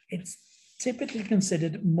 So it's typically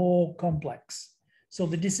considered more complex. So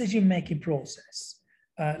the decision-making process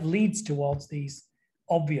leads towards these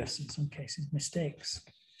obvious, in some cases, mistakes.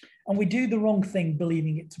 And we do the wrong thing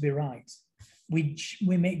believing it to be right. We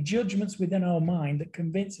make judgments within our mind that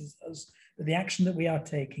convinces us that the action that we are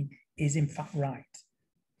taking is in fact right.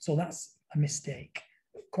 So that's a mistake,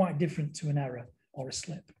 quite different to an error or a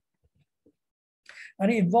slip. And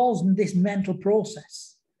it involves this mental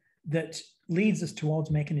process that leads us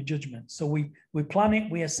towards making a judgment. So we plan it,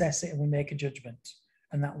 we assess it, and we make a judgment,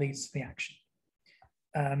 and that leads to the action.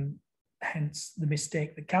 Hence the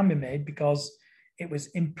mistake that can be made because it was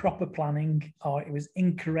improper planning or it was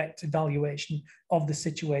incorrect evaluation of the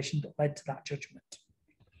situation that led to that judgment.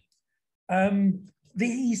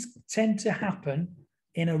 These tend to happen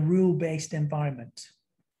in a rule-based environment,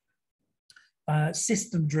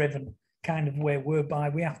 system-driven kind of way, whereby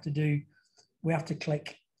we have to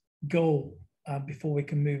click go before we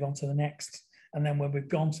can move on to the next. And then when we've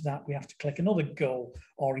gone to that, we have to click another go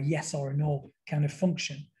or a yes or a no kind of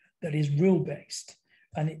function that is rule-based.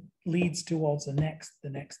 And it leads towards the next.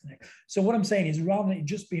 So what I'm saying is rather than it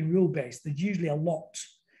just being rule-based, there's usually a lot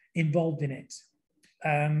involved in it.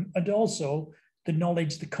 And also the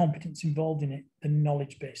knowledge, the competence involved in it, the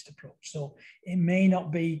knowledge-based approach. So it may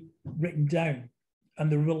not be written down.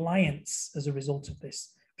 And the reliance as a result of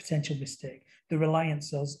this potential mistake, the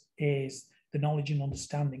reliance is the knowledge and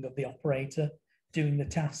understanding of the operator doing the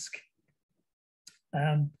task.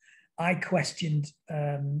 I questioned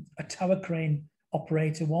a tower crane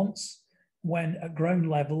operator once when at ground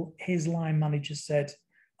level, his line manager said,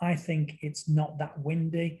 I think it's not that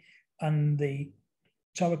windy and the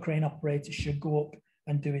tower crane operator should go up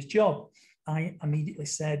and do his job. I immediately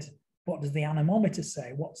said, what does the anemometer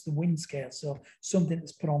say? What's the wind scale? So something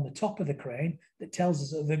that's put on the top of the crane that tells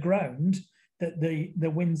us at the ground that the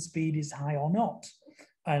wind speed is high or not.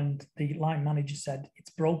 And the line manager said,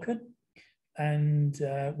 it's broken. And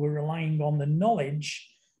we're relying on the knowledge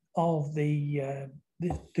of the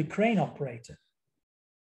crane operator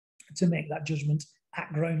to make that judgment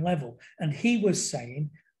at ground level. And he was saying,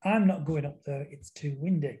 I'm not going up there, it's too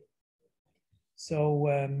windy. So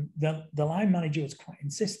the line manager was quite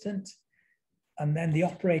insistent. And then the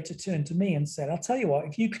operator turned to me and said, I'll tell you what,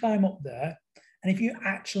 if you climb up there, and if you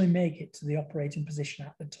actually make it to the operating position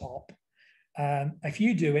at the top, if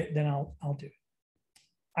you do it, then I'll do it.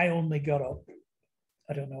 I only got up,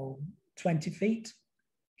 I don't know, 20 feet.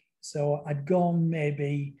 So I'd gone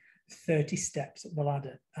maybe 30 steps up the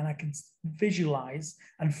ladder, and I can visualize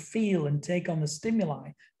and feel and take on the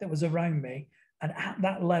stimuli that was around me. And at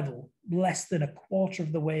that level, less than a quarter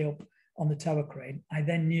of the way up on the tower crane, I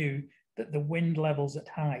then knew that the wind levels at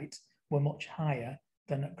height were much higher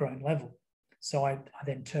than at ground level. So I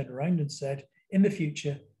then turned around and said, in the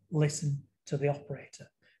future, listen to the operator,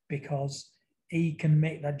 because he can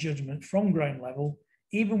make that judgment from ground level,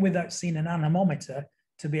 even without seeing an anemometer,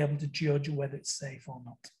 to be able to judge whether it's safe or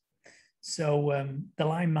not. So the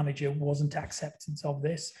line manager wasn't acceptant of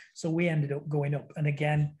this. So we ended up going up. And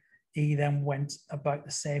again, he then went about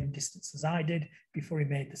the same distance as I did before he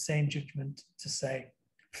made the same judgment to say,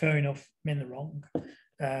 fair enough, I'm in the wrong.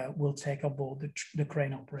 We'll take on board the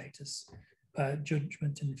crane operator's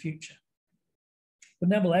judgment in the future. But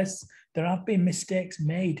nevertheless, there have been mistakes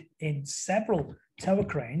made in several tower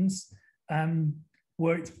cranes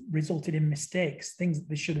where it resulted in mistakes, things that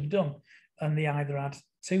they should have done. And they either had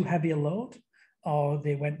too heavy a load, or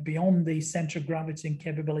they went beyond the center of gravity and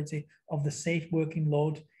capability of the safe working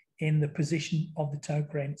load in the position of the tower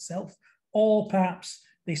crane itself, or perhaps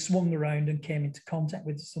they swung around and came into contact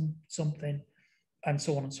with something, and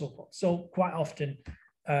so on and so forth. So quite often,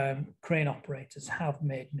 crane operators have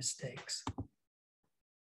made mistakes.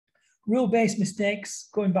 Rule-based mistakes,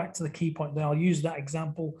 going back to the key point there, I'll use that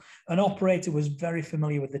example. An operator was very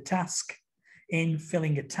familiar with the task in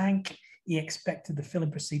filling a tank. He expected the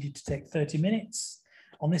filling procedure to take 30 minutes.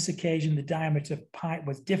 On this occasion, the diameter of pipe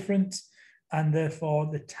was different, and therefore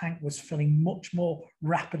the tank was filling much more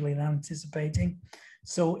rapidly than anticipating.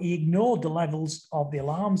 So he ignored the levels of the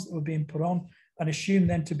alarms that were being put on and assumed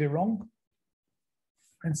them to be wrong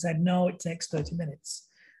and said, no, it takes 30 minutes.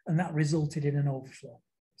 And that resulted in an overflow.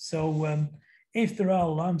 So if there are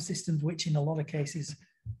alarm systems, which in a lot of cases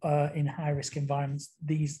in high-risk environments,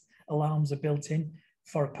 these alarms are built in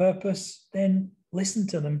for a purpose, then listen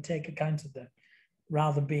to them, take account of them.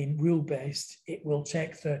 Rather than being rule-based, it will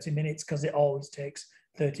take 30 minutes because it always takes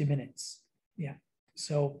 30 minutes. Yeah.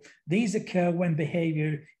 So these occur when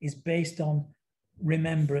behavior is based on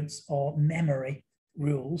remembrance or memory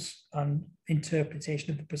rules and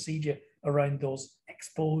interpretation of the procedure around those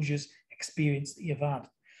exposures, experience that you've had.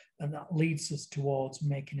 And that leads us towards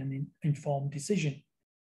making an informed decision.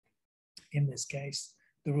 In this case,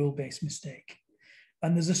 the rule-based mistake.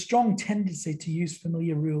 And there's a strong tendency to use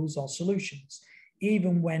familiar rules or solutions,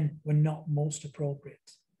 even when we're not most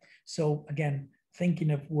appropriate. So again,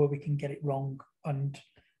 thinking of where we can get it wrong and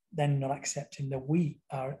then not accepting that we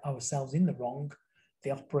are ourselves in the wrong,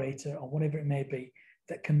 the operator or whatever it may be,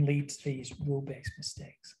 that can lead to these rule-based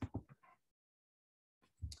mistakes.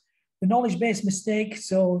 The knowledge-based mistake,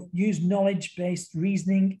 so use knowledge-based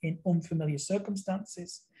reasoning in unfamiliar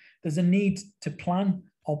circumstances. There's a need to plan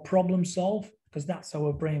or problem solve because that's how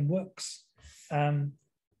our brain works.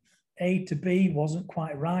 A to B wasn't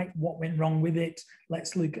quite right. What went wrong with it?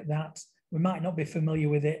 Let's look at that. We might not be familiar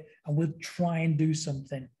with it and we'll try and do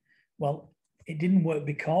something. Well, it didn't work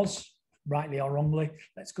because, rightly or wrongly,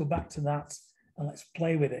 let's go back to that and let's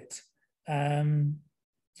play with it. Trying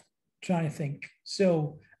to think.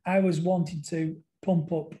 So I was wanting to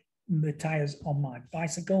pump up the tires on my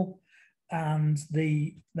bicycle and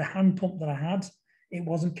the hand pump that I had, it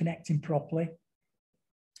wasn't connecting properly.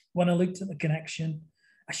 When I looked at the connection,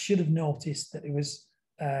 I should have noticed that it was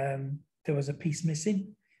there was a piece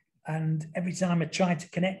missing. And every time I tried to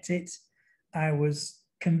connect it, I was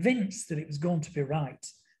convinced that it was going to be right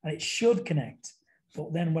and it should connect.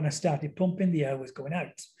 But then when I started pumping, the air was going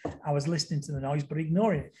out. I was listening to the noise, but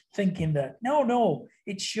ignoring it, thinking that, no,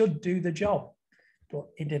 it should do the job, but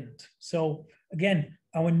it didn't. So again,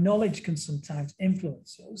 our knowledge can sometimes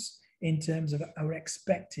influence us in terms of our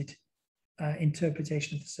expected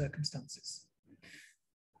interpretation of the circumstances.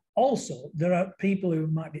 Also, there are people who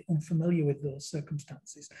might be unfamiliar with those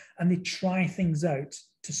circumstances and they try things out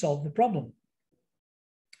to solve the problem.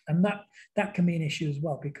 And that can be an issue as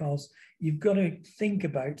well, because you've got to think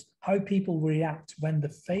about how people react when they're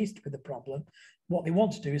faced with a problem. What they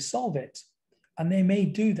want to do is solve it. And they may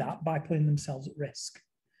do that by putting themselves at risk,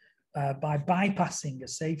 by bypassing a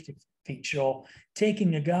safety feature or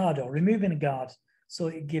taking a guard or removing a guard so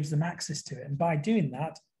it gives them access to it. And by doing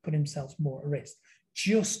that, put themselves more at risk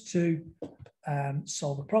just to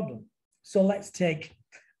solve a problem. So let's take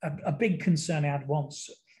a big concern I had once.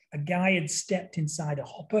 A guy had stepped inside a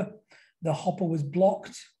hopper. The hopper was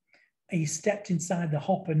blocked. He stepped inside the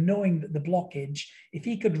hopper knowing that the blockage, if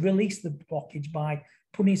he could release the blockage by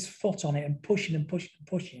putting his foot on it and pushing and pushing and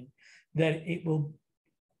pushing, that it will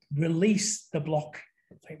release the block.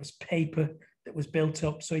 It was paper that was built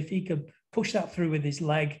up. So if he could push that through with his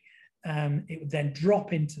leg, it would then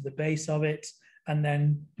drop into the base of it, and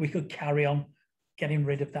then we could carry on getting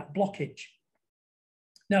rid of that blockage.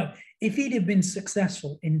 Now, if he'd have been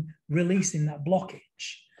successful in releasing that blockage,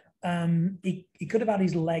 he could have had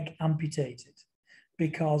his leg amputated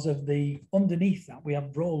because of the, underneath that, we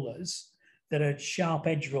have rollers that are sharp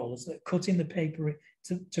edge rollers that cut in the paper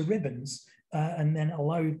to ribbons and then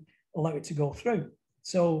allow it to go through.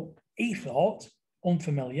 So he thought,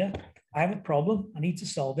 unfamiliar, I have a problem, I need to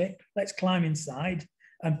solve it. Let's climb inside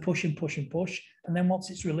and push and push and push. And then once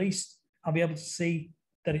it's released, I'll be able to see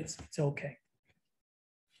that it's okay.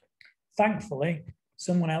 Thankfully,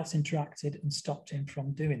 someone else interacted and stopped him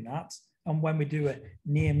from doing that. And when we do a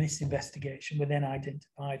near-miss investigation, we then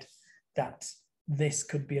identified that this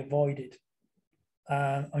could be avoided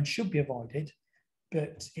and should be avoided,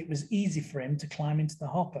 but it was easy for him to climb into the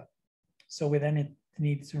hopper. So we then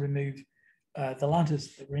needed to remove the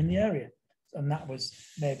ladders that were in the area. And that was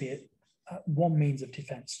maybe one means of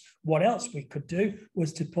defense. What else we could do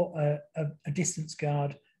was to put a distance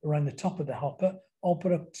guard around the top of the hopper, or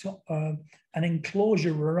put an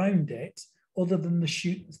enclosure around it other than the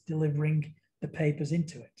chute that's delivering the papers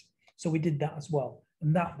into it. So we did that as well.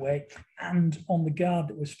 And that way, and on the guard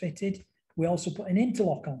that was fitted, we also put an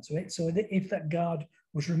interlock onto it. So that if that guard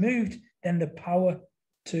was removed, then the power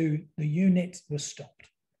to the unit was stopped.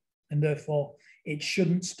 And therefore, it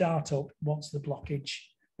shouldn't start up once the blockage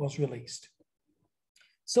was released.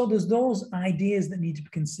 So there's those ideas that need to be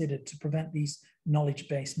considered to prevent these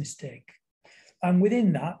knowledge-based mistakes. And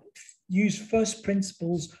within that, use first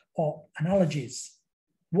principles or analogies.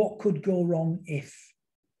 What could go wrong if?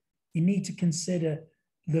 You need to consider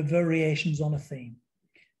the variations on a theme.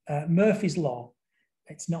 Murphy's Law,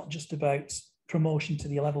 it's not just about promotion to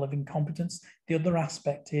the level of incompetence. The other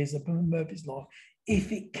aspect is that Murphy's Law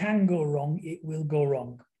if it can go wrong, it will go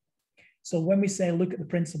wrong. So when we say look at the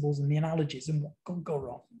principles and the analogies and what could go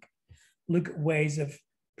wrong, look at ways of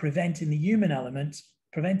preventing the human element,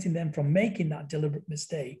 preventing them from making that deliberate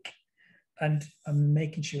mistake, and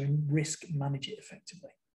making sure and risk manage it effectively.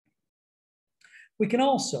 We can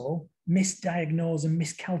also misdiagnose and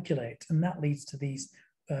miscalculate, and that leads to these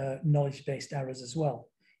knowledge-based errors as well.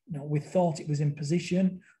 You know, we thought it was in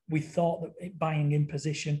position, we thought that buying in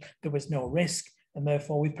position there was no risk, and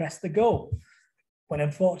therefore we pressed the go. When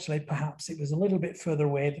unfortunately, perhaps it was a little bit further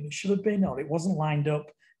away than it should have been, or it wasn't lined up,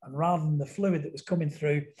 and rather than the fluid that was coming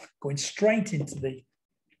through going straight into the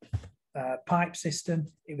pipe system,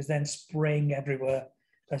 it was then spraying everywhere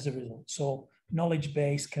as a result. So knowledge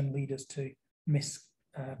base can lead us to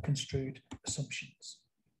misconstrued assumptions.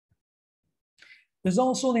 There's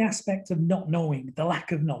also the aspect of not knowing, the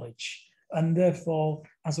lack of knowledge. And therefore,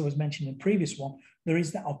 as I was mentioning in the previous one, there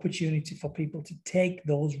is that opportunity for people to take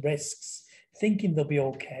those risks, thinking they'll be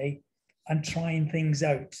okay, and trying things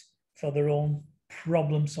out for their own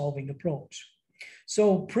problem-solving approach.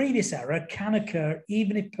 So previous error can occur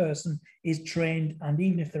even if a person is trained and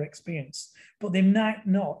even if they're experienced, but they might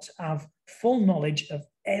not have full knowledge of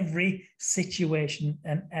every situation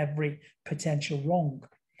and every potential wrong.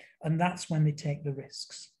 And that's when they take the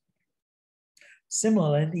risks.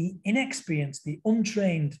 Similarly, the inexperienced, the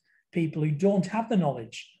untrained people who don't have the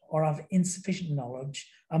knowledge or have insufficient knowledge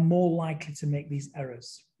are more likely to make these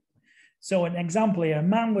errors. So an example here, a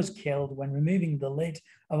man was killed when removing the lid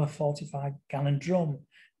of a 45-gallon drum.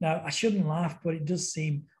 Now, I shouldn't laugh, but it does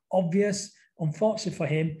seem obvious. Unfortunately for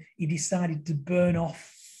him, he decided to burn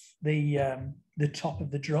off the top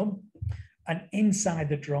of the drum, and inside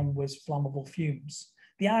the drum was flammable fumes.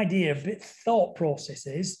 The idea, thought process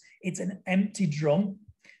is, it's an empty drum,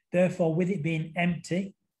 therefore with it being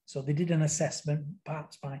empty, so they did an assessment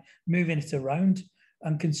perhaps by moving it around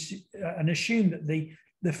and assumed that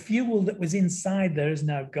the fuel that was inside there is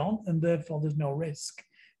now gone and therefore there's no risk.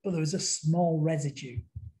 But there was a small residue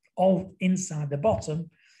all inside the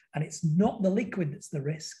bottom, and it's not the liquid that's the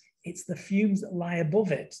risk, it's the fumes that lie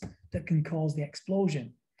above it that can cause the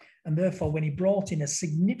explosion. And therefore, when he brought in a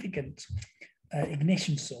significant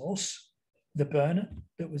ignition source, the burner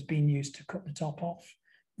that was being used to cut the top off,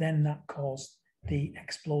 then that caused the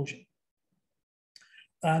explosion.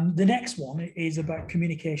 The next one is about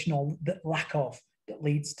communication, or the lack of, that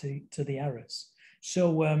leads to the errors.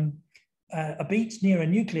 So a beach near a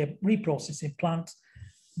nuclear reprocessing plant,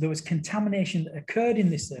 there was contamination that occurred in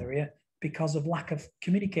this area because of lack of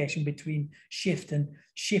communication between shift and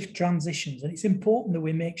shift transitions. And it's important that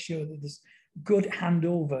we make sure that there's good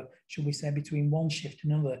handover, should we say, between one shift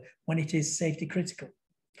and another when it is safety critical.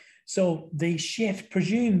 So the shift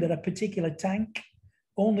presumed that a particular tank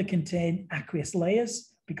only contained aqueous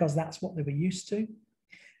layers because that's what they were used to.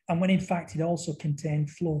 And when in fact it also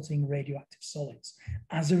contained floating radioactive solids.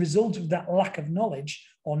 As a result of that lack of knowledge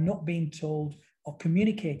or not being told or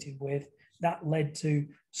communicated with, that led to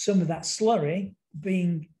some of that slurry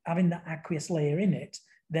having that aqueous layer in it,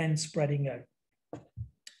 then spreading out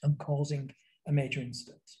and causing a major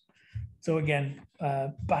incident. So again,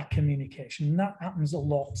 bad communication. And that happens a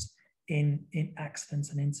lot in accidents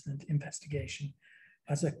and incident investigation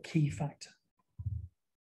as a key factor.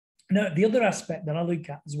 Now, the other aspect that I look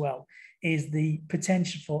at as well is the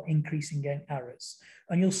potential for increasing errors.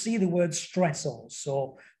 And you'll see the word stressors,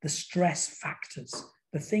 so the stress factors,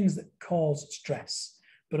 the things that cause stress,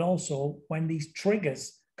 but also when these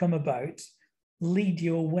triggers come about, lead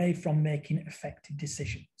you away from making effective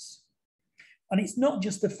decisions. And it's not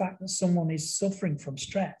just the fact that someone is suffering from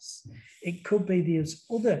stress. It could be these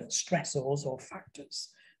other stressors or factors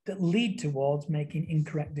that lead towards making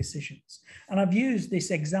incorrect decisions. And I've used this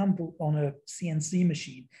example on a CNC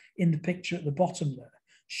machine in the picture at the bottom there,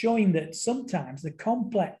 showing that sometimes the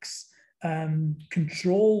complex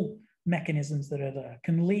control mechanisms that are there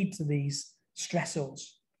can lead to these stressors.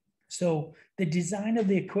 So the design of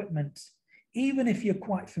the equipment, even if you're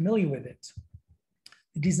quite familiar with it,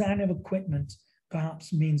 the design of equipment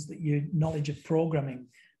perhaps means that your knowledge of programming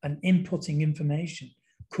and inputting information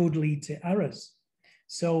could lead to errors.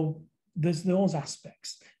 So there's those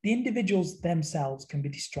aspects. The individuals themselves can be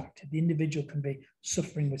distracted. The individual can be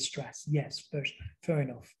suffering with stress. Yes, fair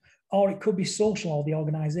enough. Or it could be social or the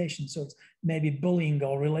organization. So it's maybe bullying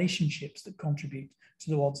or relationships that contribute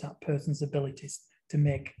towards that person's abilities to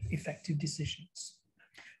make effective decisions.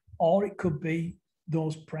 Or it could be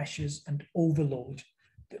those pressures and overload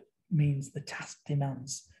that means the task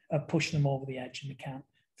demands push them over the edge and they can't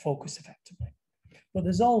focus effectively. But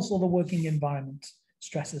there's also the working environment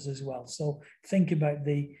stresses as well. So think about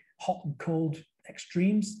the hot and cold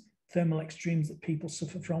extremes. thermal extremes that people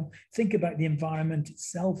suffer from. Think about the environment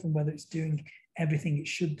itself and whether it's doing everything it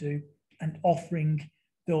should do, and offering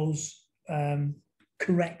those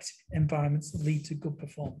correct environments that lead to good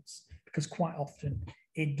performance, because quite often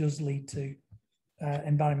it does lead to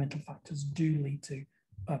environmental factors do lead to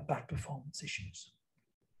bad performance issues.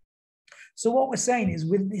 So what we're saying is,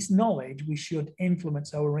 with this knowledge, we should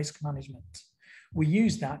influence our risk management. We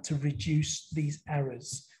use that to reduce these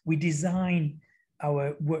errors. We design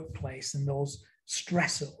our workplace and those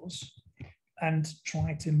stressors and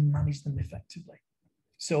try to manage them effectively.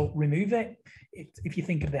 So remove it. If you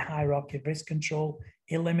think of the hierarchy of risk control,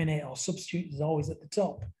 eliminate or substitute is always at the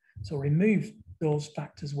top. So remove those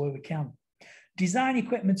factors where we can. Design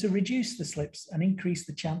equipment to reduce the slips and increase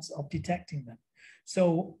the chance of detecting them.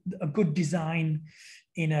 So a good design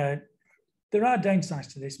there are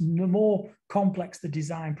downsides to this. The more complex the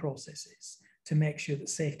design process is to make sure that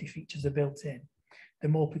safety features are built in, the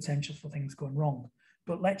more potential for things going wrong.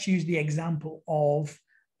 But let's use the example of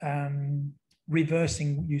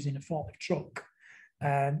reversing using a forklift truck.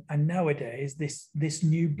 And nowadays, this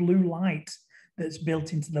new blue light that's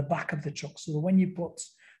built into the back of the truck, so that when you put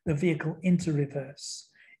the vehicle into reverse,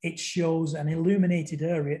 it shows an illuminated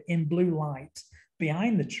area in blue light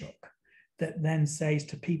behind the truck that then says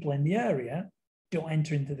to people in the area, don't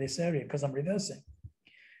enter into this area because I'm reversing.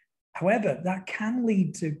 However, that can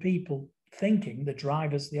lead to people thinking, the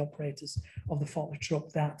drivers, the operators of the forklift truck,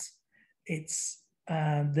 that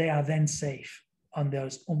they are then safe, and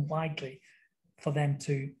there's unlikely for them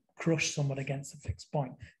to crush someone against a fixed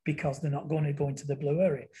point because they're not going to go into the blue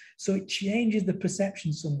area. So it changes the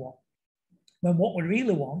perception somewhat. When what we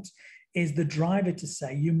really want is the driver to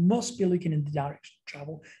say, you must be looking in the direction of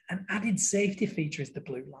travel. An added safety feature is the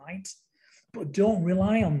blue light, but don't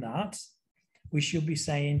rely on that. We should be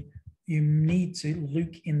saying, you need to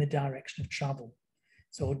look in the direction of travel.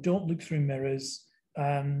 So don't look through mirrors,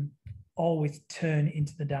 always turn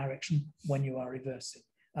into the direction when you are reversing.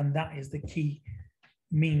 And that is the key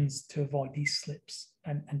means to avoid these slips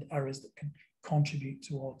and errors that can contribute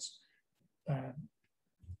towards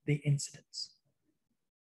the incidents.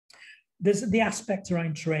 There's the aspect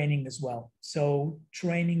around training as well. So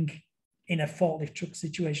training in a forklift truck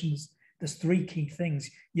situation, there's three key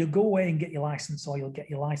things. You'll go away and get your license, or you'll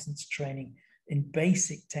get your license training in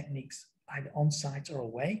basic techniques, either on site or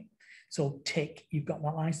away. So tick, you've got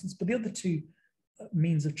that license. But the other two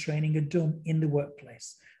means of training are done in the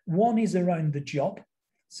workplace. One is around the job.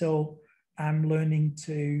 So I'm learning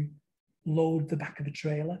to load the back of a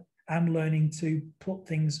trailer. I'm learning to put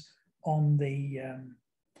things on the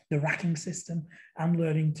racking system. I'm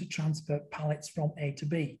learning to transport pallets from A to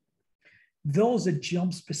B. Those are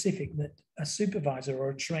job specific that a supervisor or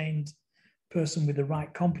a trained person with the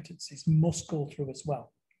right competencies must go through as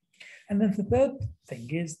well. And then the third thing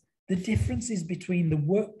is the differences between the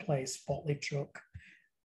workplace forklift truck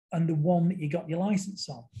and the one that you got your license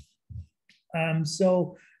on.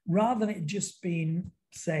 So rather than it just being,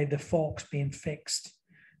 say, the forks being fixed,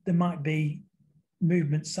 there might be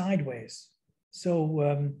movement sideways.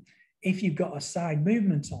 So if you've got a side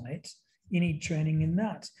movement on it, you need training in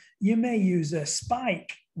that. You may use a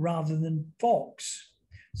spike rather than forks.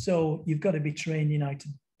 So you've got to be trained in how to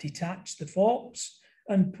detach the forks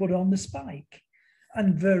and put on the spike,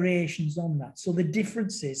 and variations on that. So the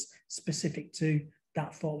differences specific to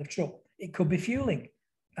that forklift truck. It could be fueling.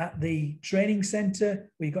 At the training centre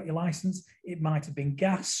where you got your license, it might have been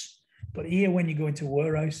gas, but here when you go into a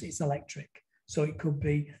warehouse, it's electric. So it could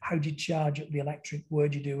be, how do you charge up the electric? Where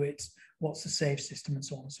do you do it? What's the safe system, and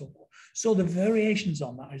so on and so forth. So the variations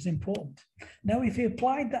on that is important. Now, if you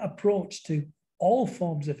applied that approach to all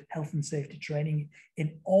forms of health and safety training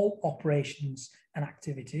in all operations and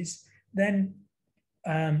activities, then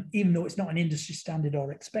even though it's not an industry standard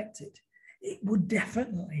or expected, it would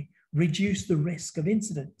definitely reduce the risk of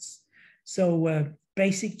incidents. So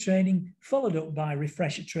basic training followed up by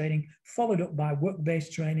refresher training, followed up by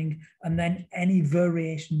work-based training, and then any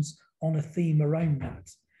variations on a theme around that.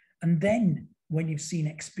 And then when you've seen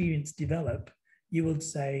experience develop, you will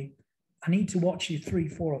say, I need to watch you 3,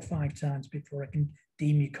 4, or 5 times before I can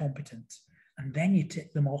deem you competent. And then you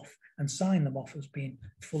tick them off and sign them off as being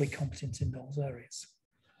fully competent in those areas.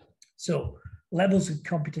 So levels of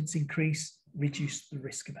competence increase, reduce the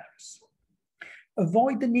risk of errors.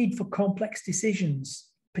 Avoid the need for complex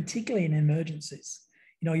decisions, particularly in emergencies.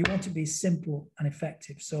 You know, you want to be simple and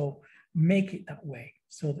effective, so make it that way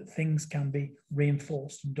so that things can be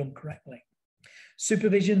reinforced and done correctly.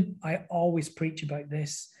 Supervision, I always preach about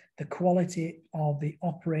this. The quality of the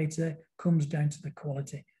operator comes down to the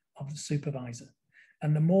quality of the supervisor.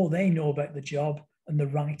 And the more they know about the job and the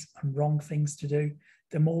right and wrong things to do,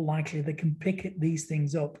 the more likely they can pick these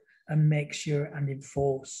things up and make sure and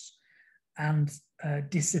enforce and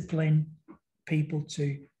discipline people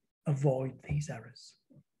to avoid these errors.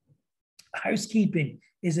 Housekeeping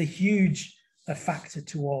is a huge factor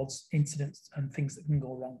towards incidents and things that can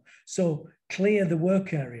go wrong. So clear the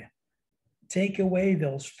work area, take away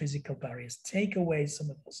those physical barriers, take away some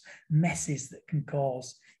of those messes that can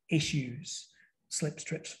cause issues, slips,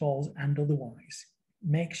 trips, falls, and otherwise.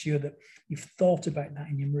 Make sure that you've thought about that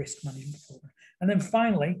in your risk management program. And then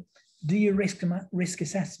finally, do your risk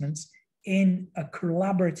assessments in a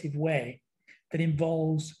collaborative way that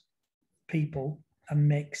involves people and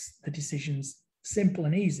makes the decisions simple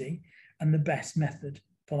and easy and the best method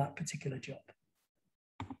for that particular job.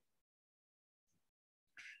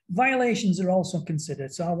 Violations are also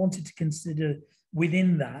considered. So I wanted to consider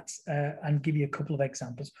within that and give you a couple of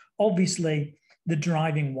examples. Obviously, the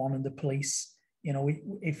driving one and the police, you know,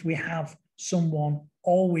 if we have someone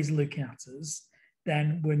always looking at us,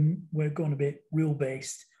 then we're going to be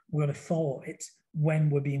rule-based. We're going to follow it when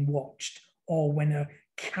we're being watched or when a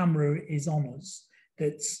camera is on us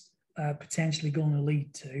that's potentially going to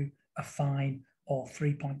lead to a fine or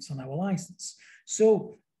 3 points on our license.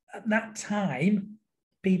 So at that time,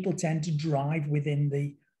 people tend to drive within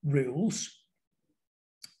the rules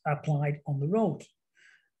applied on the road.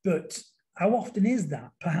 But how often is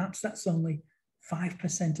that? Perhaps that's only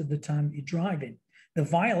 5% of the time that you're driving. The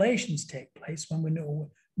violations take place when we know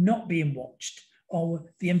we're not being watched or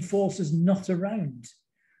the enforcer's not around.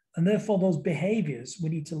 And therefore, those behaviours we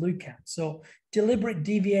need to look at. So deliberate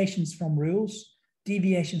deviations from rules,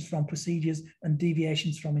 deviations from procedures, and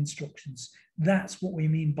deviations from instructions. That's what we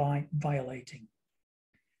mean by violating.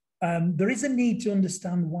 There is a need to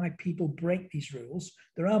understand why people break these rules.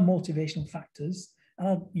 There are motivational factors. And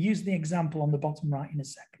I'll use the example on the bottom right in a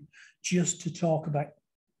second, just to talk about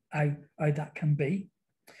how that can be.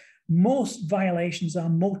 Most violations are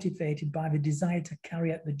motivated by the desire to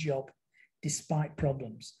carry out the job despite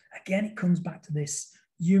problems. Again, it comes back to this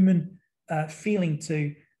human feeling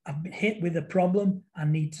to have been hit with a problem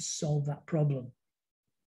and need to solve that problem.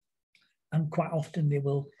 And quite often they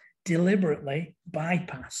will deliberately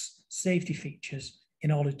bypass safety features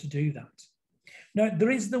in order to do that. Now,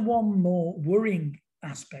 there is the one more worrying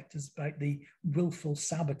aspect is about the willful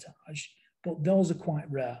sabotage, but those are quite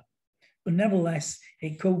rare. But nevertheless,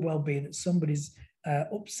 it could well be that somebody's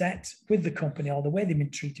upset with the company or the way they've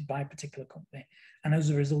been treated by a particular company. And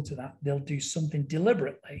as a result of that, they'll do something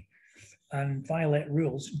deliberately and violate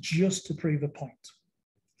rules just to prove a point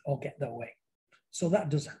or get their way. So that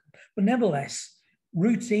does happen. But nevertheless,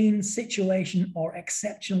 routine, situation, or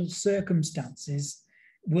exceptional circumstances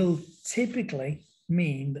will typically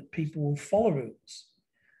mean that people will follow rules.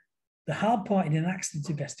 The hard part in an accident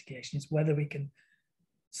investigation is whether we can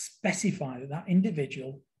specify that that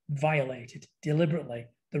individual violated deliberately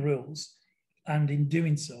the rules and in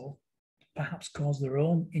doing so perhaps caused their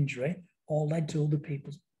own injury or led to other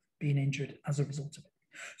people being injured as a result of it.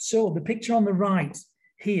 So the picture on the right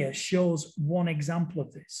here shows one example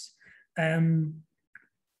of this.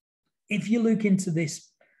 If you look into this,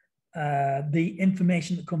 the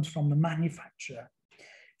information that comes from the manufacturer,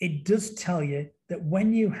 it does tell you that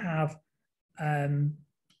when you have a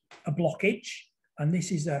blockage, and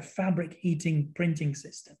this is a fabric heating printing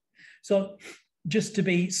system. So just to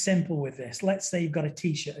be simple with this, let's say you've got a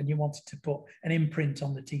t-shirt and you wanted to put an imprint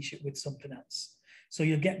on the t-shirt with something else. So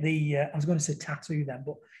you'll get the, I was going to say tattoo then,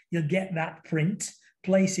 but you'll get that print,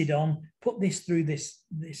 place it on, put this through this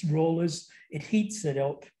rollers, it heats it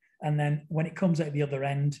up, and then when it comes out the other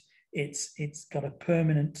end, it's got a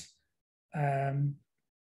permanent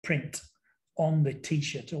print on the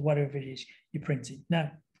t-shirt or whatever it is you're printing.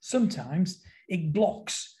 Now, sometimes it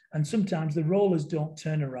blocks and sometimes the rollers don't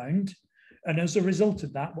turn around. And as a result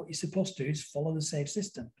of that, what you're supposed to do is follow the safe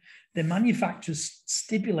system. The manufacturers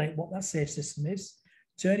stipulate what that safe system is,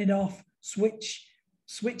 turn it off, switch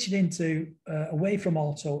it into away from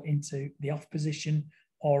auto into the off position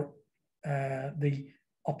or the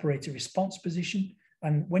operator response position.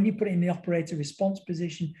 And when you put it in the operator response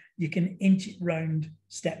position, you can inch it round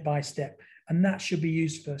step by step. And that should be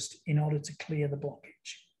used first in order to clear the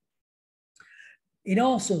blockage. It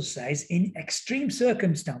also says in extreme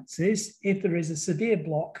circumstances, if there is a severe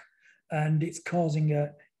block and it's causing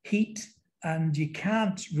a heat and you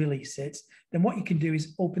can't release it, then what you can do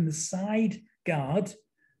is open the side guard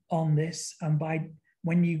on this. And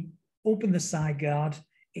when you open the side guard,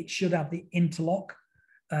 it should have the interlock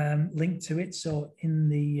linked to it. So in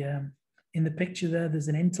the picture there's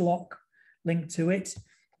an interlock linked to it.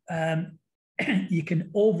 You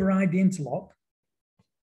can override the interlock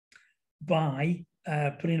by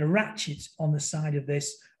putting a ratchet on the side of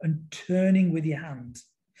this and turning with your hand.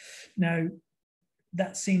 Now,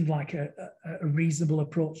 that seemed like a reasonable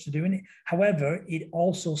approach to doing it. However, it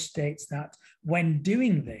also states that when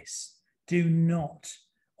doing this, do not,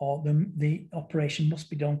 or the operation must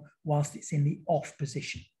be done whilst it's in the off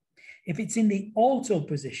position. If it's in the auto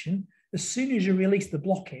position, as soon as you release the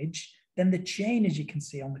blockage, then the chain, as you can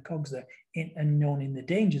see on the cogs there, and known in the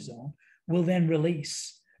danger zone, will then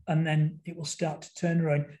release, and then it will start to turn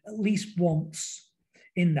around at least once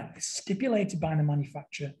in that. It's stipulated by the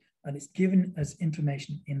manufacturer, and it's given as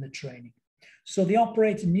information in the training. So the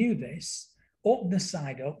operator knew this, opened the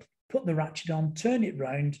side up, put the ratchet on, turned it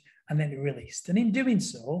round, and then it released. And in doing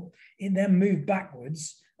so, it then moved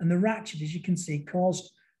backwards, and the ratchet, as you can see,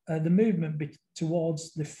 caused the movement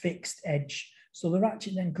towards the fixed edge. So the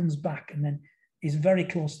ratchet then comes back and then is very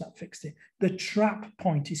close to that fixed edge. The trap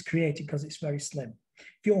point is created because it's very slim.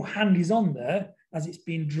 If your hand is on there, as it's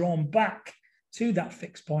being drawn back to that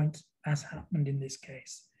fixed point, as happened in this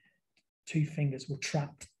case, 2 fingers were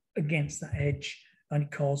trapped against that edge and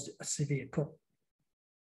it caused a severe cut.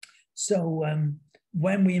 So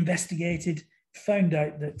when we investigated, found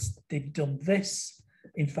out that they'd done this.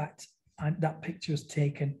 In fact, that picture was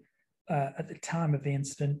taken at the time of the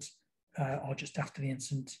incident or just after the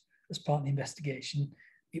incident as part of the investigation.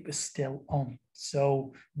 It was still on.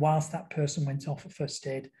 So whilst that person went off for first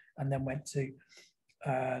aid and then went to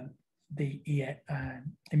the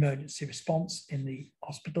emergency response in the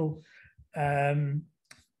hospital,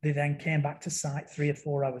 they then came back to site 3 or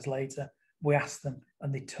 4 hours later. We asked them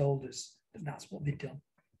and they told us that that's what they'd done.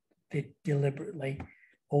 They deliberately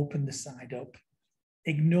opened the side up,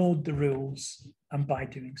 ignored the rules, and by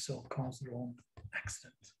doing so caused their own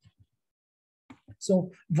accident.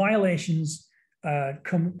 So violations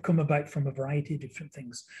come about from a variety of different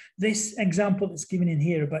things. This example that's given in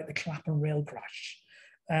here about the Clapham rail crash,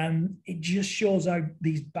 it just shows how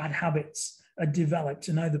these bad habits are developed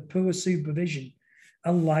and how the poor supervision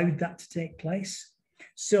allowed that to take place.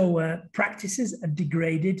 So practices are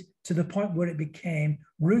degraded to the point where it became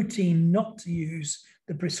routine not to use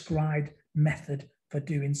the prescribed method for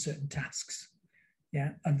doing certain tasks.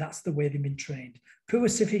 Yeah, and that's the way they've been trained. Poor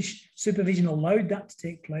supervision allowed that to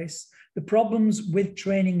take place. The problems with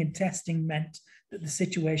training and testing meant that the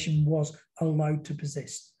situation was allowed to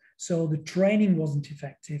persist. So the training wasn't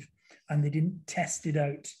effective and they didn't test it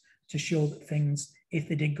out to show that things, if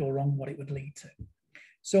they did go wrong, what it would lead to.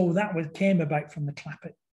 So that came about from the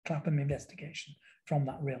Clapham investigation, from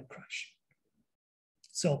that rail crash.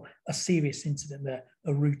 So a serious incident there,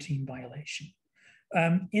 a routine violation.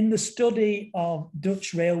 In the study of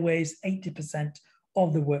Dutch railways, 80%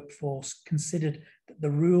 of the workforce considered that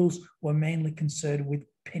the rules were mainly concerned with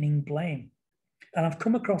pinning blame. And I've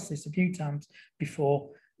come across this a few times before,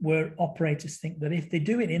 where operators think that if they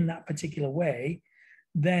do it in that particular way,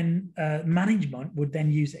 then management would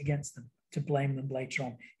then use it against them to blame them later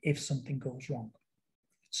on if something goes wrong.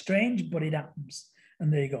 Strange, but it happens.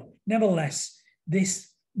 And there you go. Nevertheless, this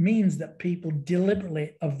means that people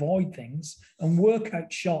deliberately avoid things and work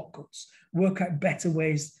out shortcuts, work out better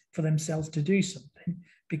ways for themselves to do something,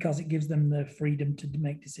 because it gives them the freedom to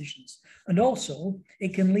make decisions. And also,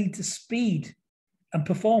 it can lead to speed and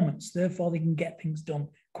performance. Therefore, they can get things done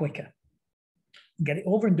quicker, get it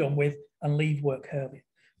over and done with, and leave work earlier.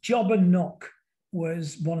 Job and knock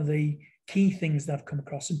was one of the key things that I've come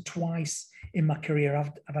across, and twice in my career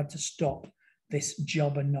I've had to stop this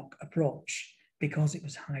job and knock approach because it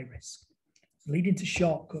was high risk, leading to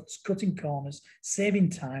shortcuts, cutting corners, saving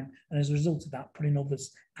time, and as a result of that, putting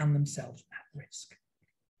others and themselves at risk.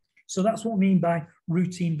 So that's what I mean by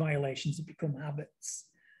routine violations that become habits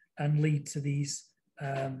and lead to these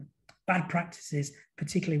bad practices,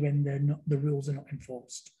 particularly when the rules are not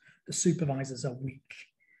enforced. The supervisors are weak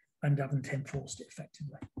and haven't enforced it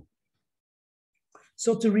effectively.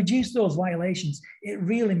 So to reduce those violations, it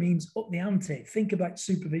really means up the ante. Think about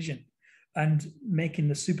supervision and making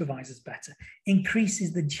the supervisors better.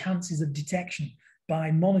 Increases the chances of detection by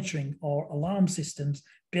monitoring or alarm systems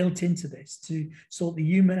built into this so the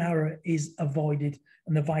human error is avoided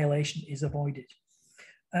and the violation is avoided.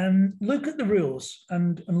 Look at the rules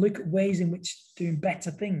and look at ways in which doing better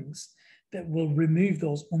things that will remove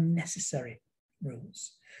those unnecessary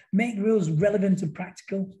rules. Make rules relevant and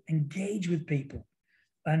practical, engage with people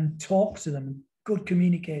and talk to them. Good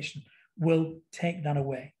communication will take that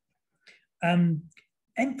away.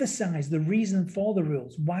 Emphasize the reason for the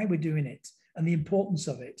rules, why we're doing it, and the importance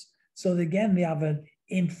of it. So that, again, they have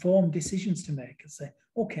informed decisions to make and say,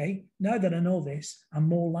 okay, now that I know this, I'm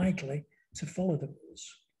more likely to follow the rules.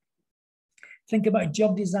 Think about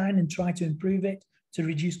job design and try to improve it to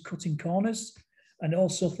reduce cutting corners. and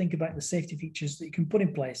also think about the safety features that you can put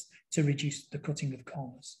in place to reduce the cutting of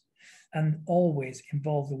corners. And always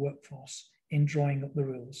involve the workforce in drawing up the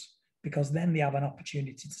rules, because then they have an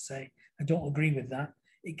opportunity to say, I don't agree with that.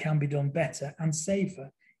 It can be done better and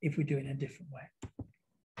safer if we do it in a different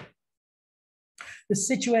way. The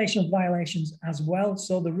situational violations as well.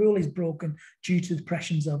 So the rule is broken due to the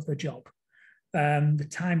pressures of the job. The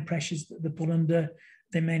time pressures that they're put under,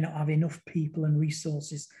 they may not have enough people and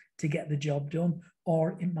resources to get the job done,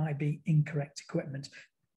 or it might be incorrect equipment.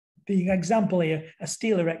 The example here, a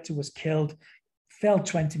steel erector was killed, fell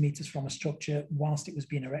 20 metres from a structure whilst it was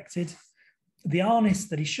being erected. The harness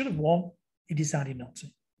that he should have worn, he decided not to.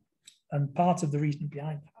 And part of the reason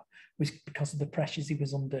behind that was because of the pressures he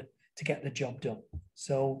was under to get the job done.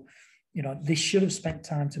 So, you know, they should have spent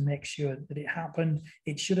time to make sure that it happened.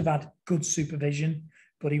 It should have had good supervision,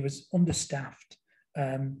 but he was understaffed.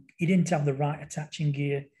 He didn't have the right attaching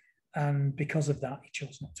gear, and because of that, he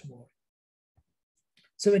chose not to wear it.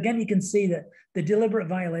 So again, you can see that the deliberate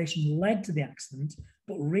violation led to the accident,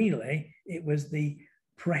 but really it was the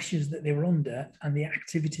pressures that they were under and the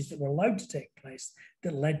activities that were allowed to take place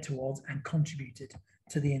that led towards and contributed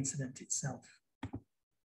to the incident itself.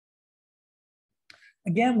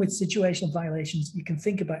 Again, with situational violations, you can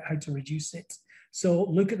think about how to reduce it. So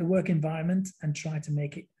look at the work environment and try to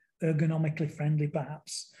make it ergonomically friendly,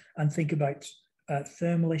 perhaps, and think about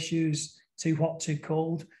thermal issues, too hot, too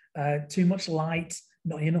cold, too much light,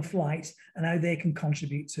 not enough light, and how they can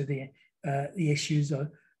contribute to the issues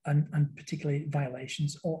and particularly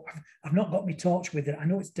violations. Or I've not got my torch with it. I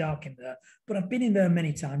know it's dark in there, but I've been in there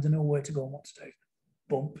many times. I know where to go and what to do.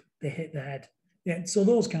 Bump, they hit the head. Yeah, so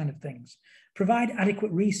those kind of things. Provide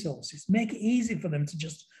adequate resources. Make it easy for them to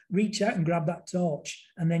just reach out and grab that torch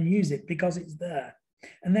and then use it because it's there.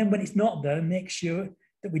 And then when it's not there, make sure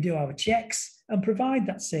that we do our checks and provide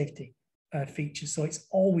that safety feature. So it's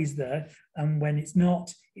always there. And when it's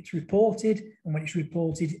not, it's reported. And when it's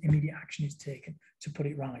reported, immediate action is taken to put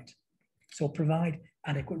it right. So provide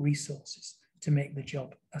adequate resources to make the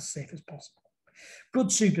job as safe as possible.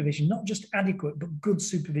 Good supervision, not just adequate, but good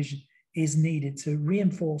supervision is needed to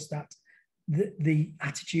reinforce that the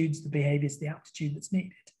attitudes, the behaviours, the aptitude that's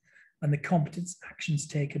needed, and the competence actions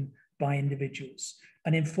taken by individuals,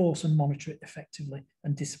 and enforce and monitor it effectively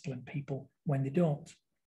and discipline people when they don't.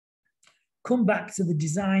 Come back to the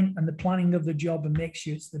design and the planning of the job and make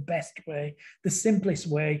sure it's the best way, the simplest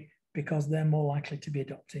way, because they're more likely to be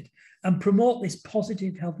adopted, and promote this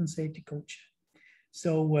positive health and safety culture.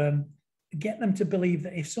 So get them to believe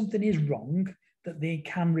that if something is wrong, that they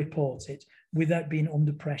can report it without being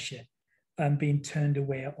under pressure and being turned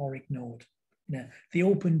away or ignored. You know, the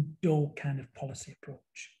open door kind of policy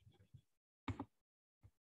approach.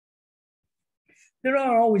 There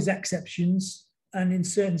are always exceptions, and in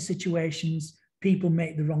certain situations, people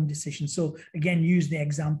make the wrong decision. So again, use the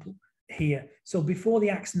example here. So before the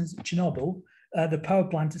accidents at Chernobyl, the power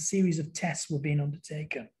plant, a series of tests were being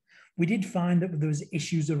undertaken. We did find that there was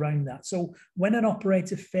issues around that. So when an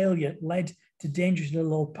operator failure led to dangerously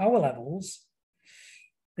low power levels,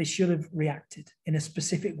 they should have reacted in a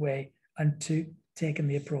specific way and taken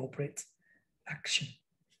the appropriate action.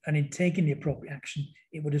 And in taking the appropriate action,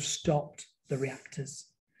 it would have stopped the reactors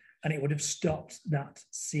and it would have stopped that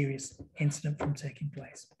serious incident from taking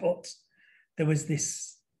place. But there was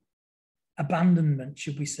this abandonment,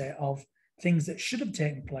 should we say, of things that should have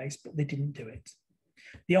taken place, but they didn't do it.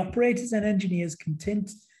 The operators and engineers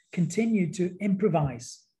continued to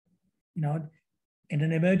improvise, you know, in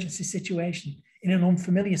an emergency situation, in an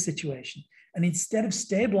unfamiliar situation. And instead of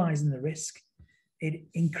stabilizing the risk, it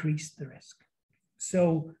increased the risk.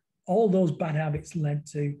 So all those bad habits led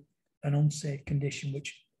to an unsafe condition,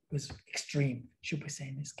 which was extreme, should we say,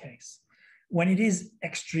 in this case. When it is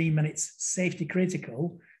extreme and it's safety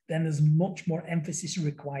critical, then there's much more emphasis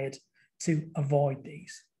required to avoid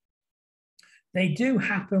these. They do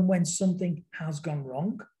happen when something has gone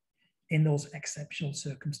wrong in those exceptional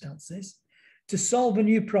circumstances. To solve a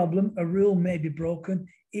new problem, a rule may be broken,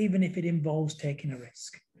 even if it involves taking a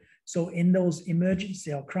risk. So in those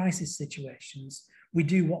emergency or crisis situations, we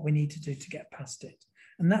do what we need to do to get past it.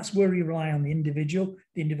 And that's where we rely on the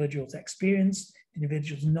individual's experience, the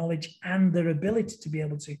individual's knowledge, and their ability to be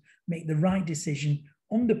able to make the right decision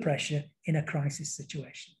under pressure in a crisis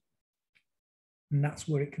situation. And that's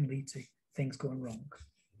where it can lead to things going wrong.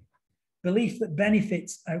 Belief that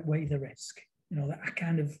benefits outweigh the risk. You know, that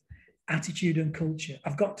kind of attitude and culture.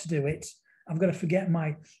 I've got to do it. I've got to forget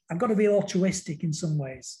I've got to be altruistic in some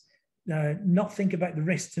ways. Not think about the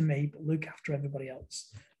risk to me, but look after everybody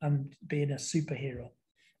else and being a superhero.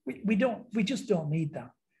 We just don't need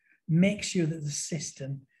that. Make sure that the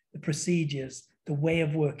system, the procedures, the way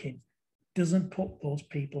of working doesn't put those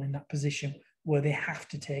people in that position where they have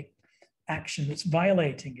to take action that's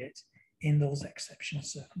violating it in those exceptional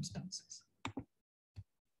circumstances.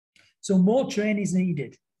 So more training is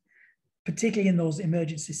needed, particularly in those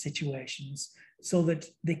emergency situations, so that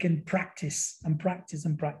they can practice and practice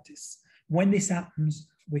and practice. When this happens,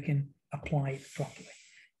 we can apply it properly.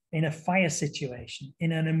 In a fire situation,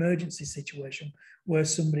 in an emergency situation where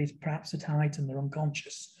somebody's perhaps at height and they're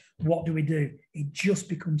unconscious, what do? It just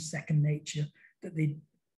becomes second nature that they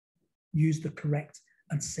use the correct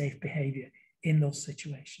and safe behavior in those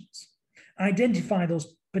situations. Identify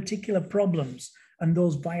those particular problems and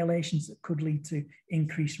those violations that could lead to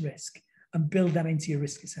increased risk and build that into your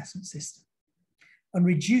risk assessment system. And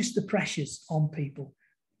reduce the pressures on people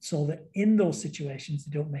so that in those situations,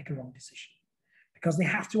 they don't make a wrong decision because they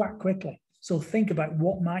have to act quickly. So think about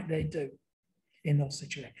what might they do in those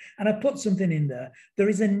situations. And I put something in there. There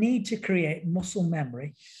is a need to create muscle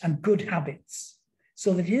memory and good habits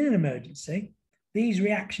so that in an emergency, these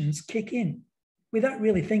reactions kick in without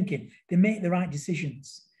really thinking. They make the right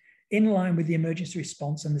decisions in line with the emergency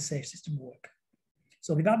response and the safe system work.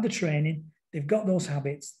 So they've had the training, they've got those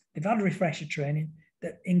habits, they've had refresher training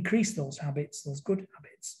that increase those habits, those good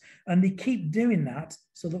habits, and they keep doing that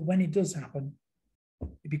so that when it does happen,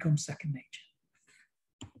 it becomes second nature.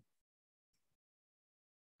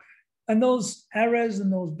 And those errors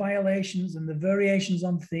and those violations and the variations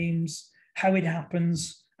on themes, how it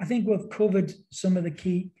happens, I think we've covered some of the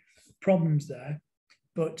key problems there.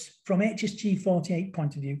 But from HSG 48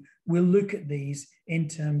 point of view, we'll look at these in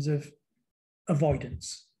terms of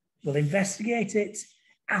avoidance. We'll investigate it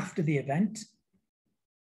after the event,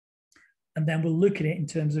 and then we'll look at it in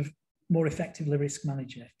terms of more effectively risk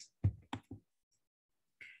managing it.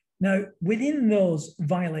 Now, within those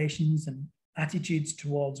violations and attitudes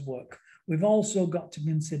towards work, we've also got to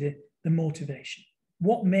consider the motivation.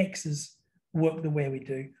 What makes us work the way we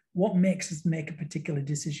do? What makes us make a particular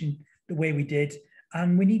decision the way we did?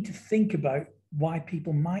 And we need to think about why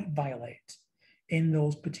people might violate in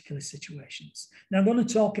those particular situations. Now, I'm going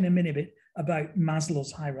to talk in a minute about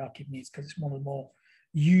Maslow's hierarchy of needs because it's one of the more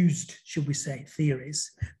used, should we say,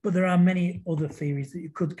 theories. But there are many other theories that you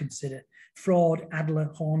could consider. Freud, Adler,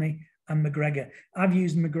 Horney, and McGregor. I've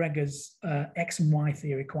used McGregor's X and Y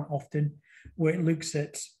theory quite often, where it looks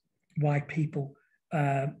at why people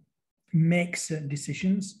make certain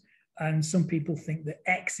decisions. And some people think that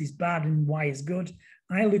X is bad and Y is good.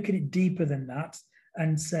 I look at it deeper than that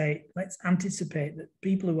and say, let's anticipate that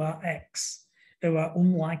people who are X, who are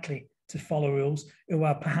unlikely to follow rules, who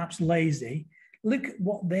are perhaps lazy, look at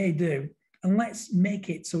what they do and let's make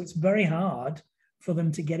it so it's very hard for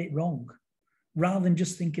them to get it wrong. Rather than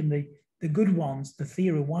just thinking the good ones, the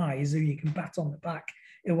theory wise, who you can pat on the back,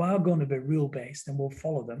 who are going to be rule-based and we'll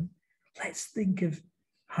follow them. Let's think of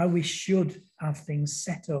how we should have things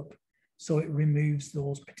set up so it removes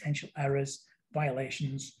those potential errors,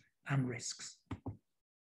 violations, and risks.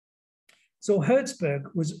 So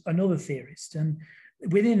Hertzberg was another theorist, and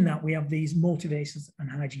within that we have these motivations and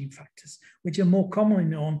hygiene factors, which are more commonly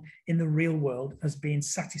known in the real world as being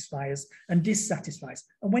satisfiers and dissatisfiers.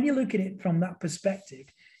 And when you look at it from that perspective,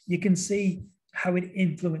 you can see how it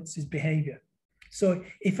influences behavior. So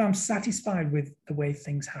if I'm satisfied with the way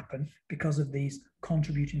things happen because of these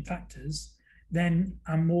contributing factors, then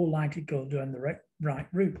I'm more likely to go down the right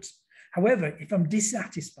route. However, if I'm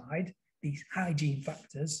dissatisfied, these hygiene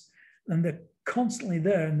factors, and they're constantly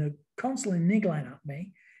there and they're constantly niggling at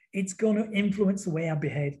me, it's going to influence the way I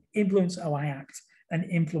behave, influence how I act, and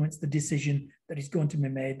influence the decision that is going to be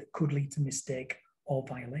made that could lead to mistake or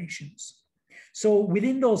violations. So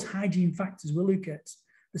within those hygiene factors, we'll look at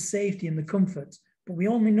the safety and the comfort, but we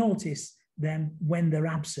only notice them when they're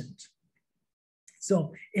absent.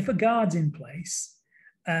 So if a guard's in place,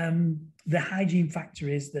 the hygiene factor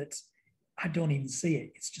is that I don't even see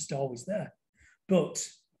it. It's just always there. But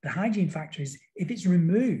the hygiene factor is if it's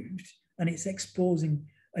removed and it's exposing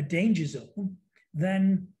a danger zone,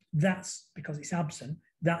 then that's because it's absent.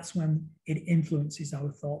 That's when it influences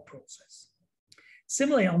our thought process.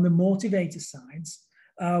 Similarly, on the motivator sides,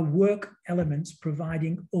 work elements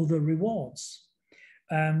providing other rewards.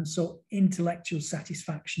 So intellectual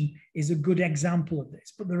satisfaction is a good example of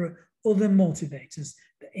this, but there are other motivators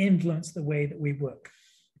that influence the way that we work.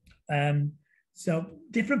 So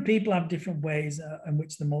different people have different ways in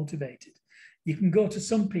which they're motivated. You can go to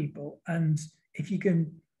some people, and if you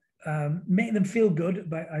can make them feel good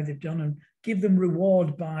about how they've done and give them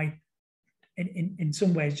reward by, in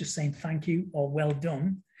some ways, just saying thank you or well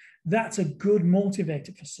done, that's a good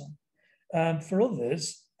motivator for some. For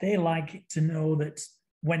others, they like to know that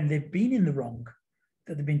when they've been in the wrong,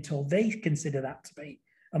 that they've been told. They consider that to be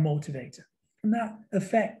a motivator. And that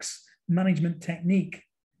affects management technique.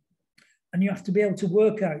 And you have to be able to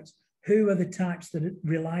work out who are the types that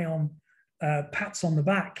rely on pats on the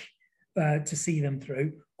back to see them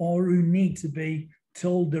through, or who need to be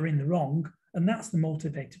told they're in the wrong. And that's the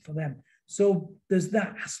motivator for them. So there's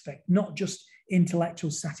that aspect, not just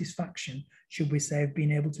intellectual satisfaction, should we say, of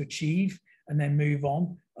being able to achieve and then move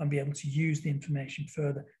on and be able to use the information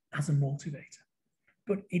further as a motivator.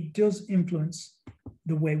 But it does influence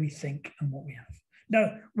the way we think and what we have.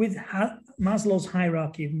 Now, with Maslow's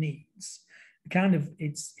hierarchy of needs, kind of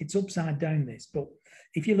it's upside down this, but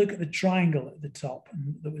if you look at the triangle at the top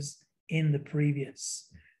that was in the previous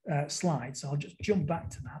slide, so I'll just jump back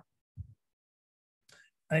to that.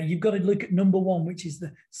 You've got to look at number one, which is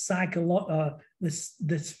the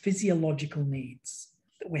physiological needs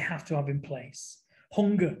that we have to have in place.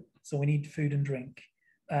 Hunger, so we need food and drink.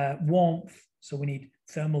 Warmth, so we need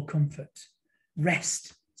thermal comfort.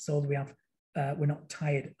 Rest, so that we have we're not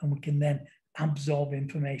tired and we can then absorb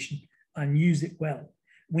information and use it well.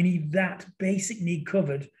 We need that basic need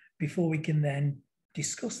covered before we can then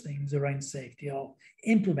discuss things around safety or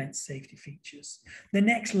implement safety features. The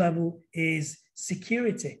next level is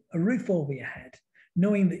security, a roof over your head,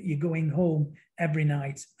 knowing that you're going home every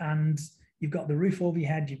night and you've got the roof over your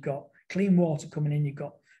head, you've got clean water coming in, you've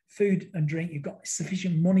got food and drink, you've got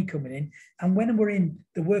sufficient money coming in. And when we're in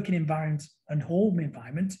the working environment and home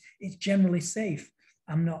environment, it's generally safe.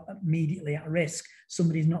 I'm not immediately at risk.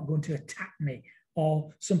 Somebody's not going to attack me,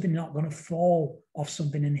 or something not going to fall off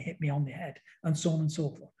something and hit me on the head, and so on and so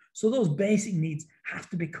forth. So those basic needs have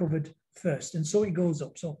to be covered first. And so it goes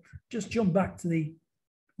up. So just jump back to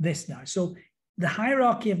this now. So the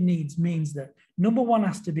hierarchy of needs means that number one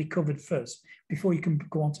has to be covered first before you can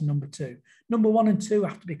go on to number two. Number one and two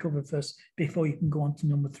have to be covered first before you can go on to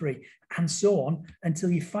number three, and so on until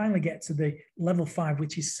you finally get to the level 5,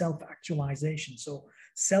 which is self-actualization. So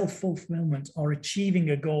self-fulfillment, or achieving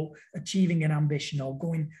a goal, achieving an ambition, or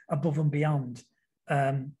going above and beyond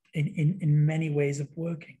in many ways of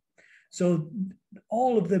working. So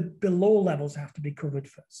all of the below levels have to be covered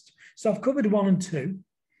first. So I've covered 1 and 2.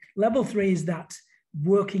 Level 3 is that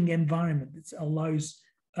working environment that allows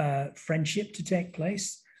friendship to take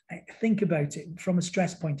place. Think about it from a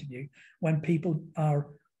stress point of view, when people are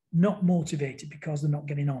not motivated because they're not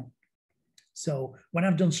getting on. So when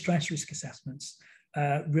I've done stress risk assessments,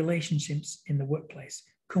 relationships in the workplace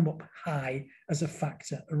come up high as a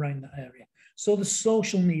factor around that area. So the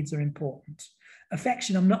social needs are important.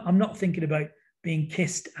 Affection, I'm not thinking about being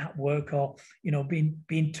kissed at work, or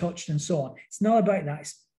being touched and so on. It's not about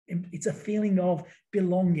that. It's a feeling of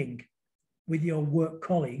belonging with your work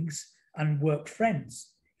colleagues and work friends.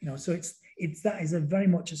 So that is very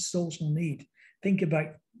much a social need. Think about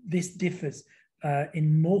this differs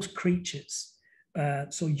in most creatures.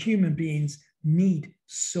 So human beings need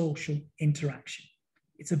social interaction.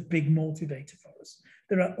 It's a big motivator for us.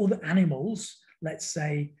 There are other animals, let's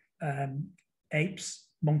say apes,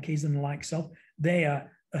 monkeys and the likes of, they are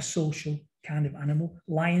a social kind of animal.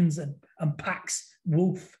 Lions and packs,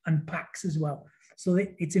 wolf and packs as well. So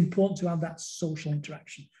it's important to have that social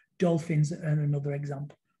interaction. Dolphins are another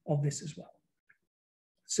example of this as well.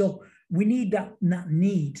 So we need that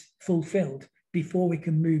need fulfilled before we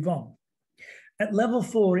can move on. At level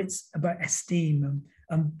 4, it's about esteem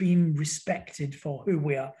and being respected for who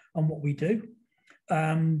we are and what we do.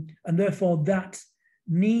 And therefore that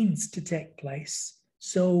needs to take place.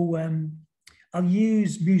 So I'll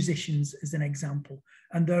use musicians as an example,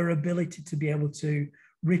 and their ability to be able to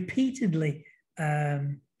repeatedly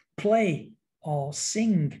play or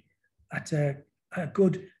sing at a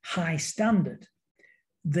good high standard.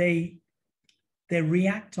 They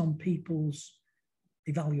react on people's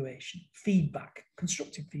evaluation, feedback,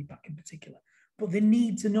 constructive feedback in particular, but they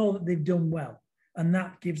need to know that they've done well, and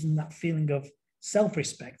that gives them that feeling of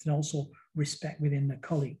self-respect and also respect within their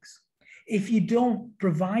colleagues. If you don't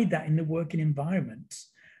provide that in the working environment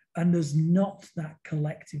and there's not that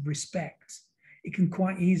collective respect, it can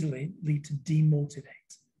quite easily lead to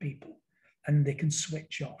demotivate people, and they can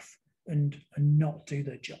switch off and not do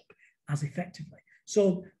their job as effectively.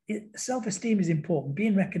 So self-esteem is important,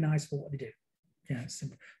 being recognized for what they do. Yeah, it's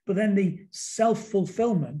simple. But then the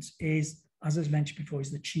self-fulfillment is, as I mentioned before,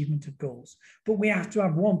 is the achievement of goals. But we have to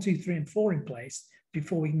have 1, 2, 3, and 4 in place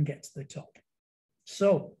before we can get to the top.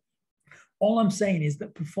 So all I'm saying is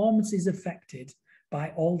that performance is affected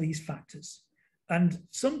by all these factors. And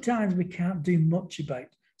sometimes we can't do much about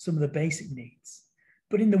some of the basic needs.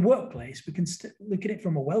 But in the workplace, we can look at it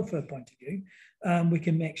from a welfare point of view. We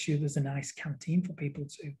can make sure there's a nice canteen for people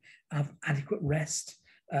to have adequate rest,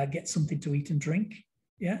 get something to eat and drink.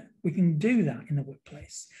 Yeah, we can do that in the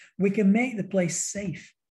workplace. We can make the place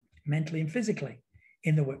safe mentally and physically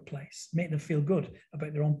in the workplace, make them feel good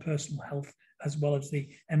about their own personal health as well as the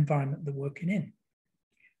environment they're working in.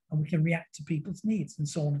 And we can react to people's needs and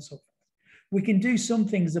so on and so forth. We can do some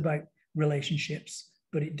things about relationships,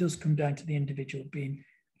 but it does come down to the individual being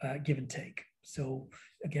give and take. So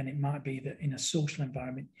again, it might be that in a social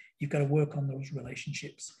environment, you've got to work on those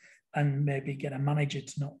relationships and maybe get a manager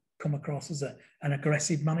to not come across as an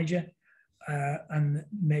aggressive manager, and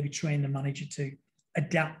maybe train the manager to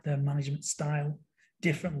adapt their management style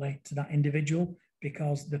differently to that individual,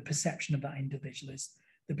 because the perception of that individual is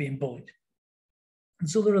they're being bullied. And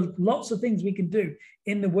so there are lots of things we can do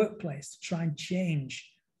in the workplace to try and change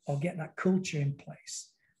or get that culture in place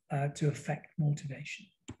to affect motivation.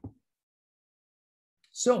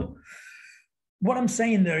 So what I'm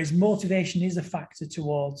saying there is motivation is a factor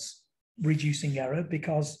towards reducing error,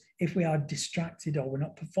 because if we are distracted or we're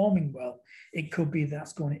not performing well, it could be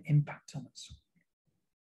that's going to impact on us.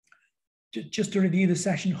 Just to review the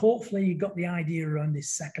session, hopefully you got the idea around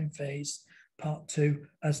this second phase, part 2,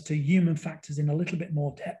 as to human factors in a little bit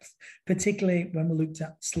more depth, particularly when we looked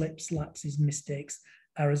at slips, lapses, mistakes,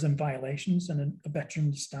 errors and violations, and a better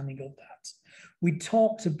understanding of that. We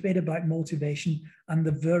talked a bit about motivation and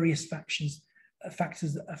the various factors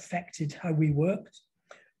that affected how we worked.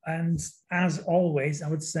 And as always, I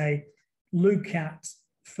would say, look at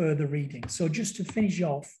further reading. So just to finish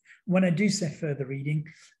off, when I do say further reading,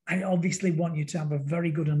 I obviously want you to have a very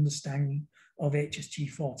good understanding of HSG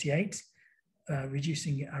 48,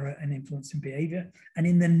 reducing error and influencing behavior. And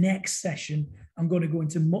in the next session, I'm going to go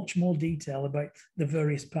into much more detail about the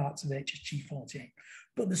various parts of HSG 48.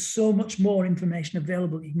 But there's so much more information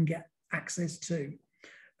available you can get access to.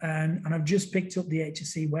 And I've just picked up the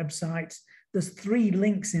HSE website. There's 3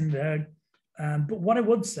 links in there. But what I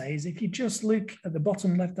would say is if you just look at the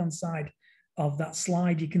bottom left-hand side of that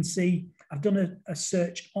slide, you can see I've done a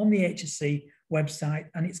search on the HSE website,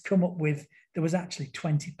 and it's come up with, there was actually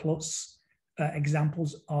 20 plus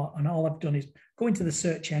examples, and all I've done is go into the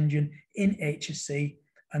search engine in HSE,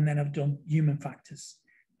 and then I've done human factors.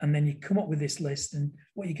 And then you come up with this list, and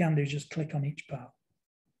what you can do is just click on each part.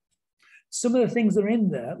 Some of the things that are in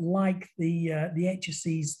there, like the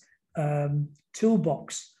HSE's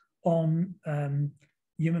toolbox on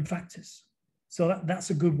human factors. So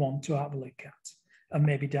that's a good one to have a look at and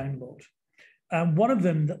maybe download. One of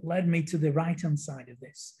them that led me to the right-hand side of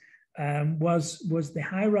this was the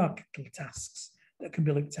hierarchical tasks that can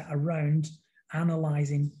be looked at around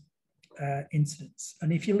analysing incidents.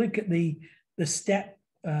 And if you look at the step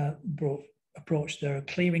approach there,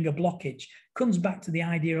 clearing a blockage, comes back to the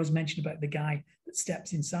idea I was mentioning about the guy that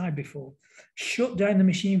steps inside before. Shut down the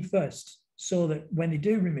machine first, so that when they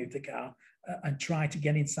do remove the car and try to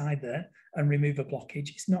get inside there and remove a blockage,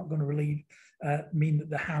 it's not going to mean that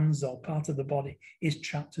the hands or part of the body is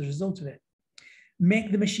trapped as a result of it.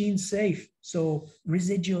 Make the machine safe, so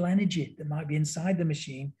residual energy that might be inside the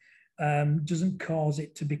machine doesn't cause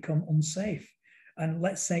it to become unsafe. And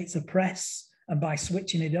let's say it's a press, and by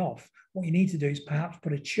switching it off, what you need to do is perhaps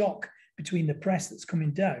put a chock between the press that's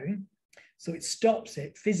coming down, so it stops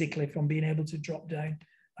it physically from being able to drop down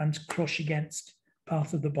and crush against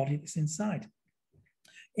part of the body that's inside.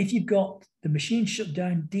 If you've got the machine shut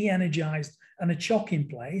down, de-energized, and a chock in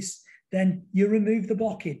place, then you remove the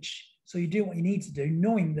blockage. So you do what you need to do,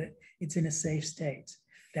 knowing that it's in a safe state.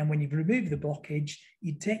 Then when you've removed the blockage,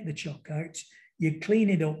 you take the chock out, you clean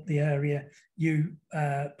it up, the area, you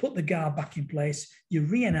put the guard back in place, you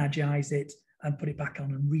re-energize it and put it back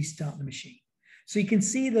on and restart the machine. So you can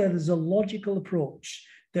see there's a logical approach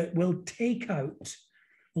that will take out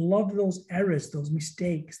a lot of those errors, those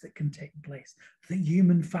mistakes that can take place, the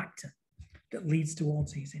human factor that leads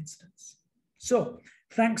towards these incidents. So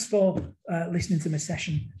thanks for listening to my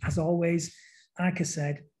session. As always, like I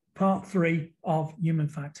said, part 3 of human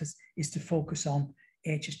factors is to focus on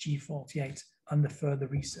HSG 48 and the further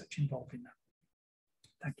research involved in that.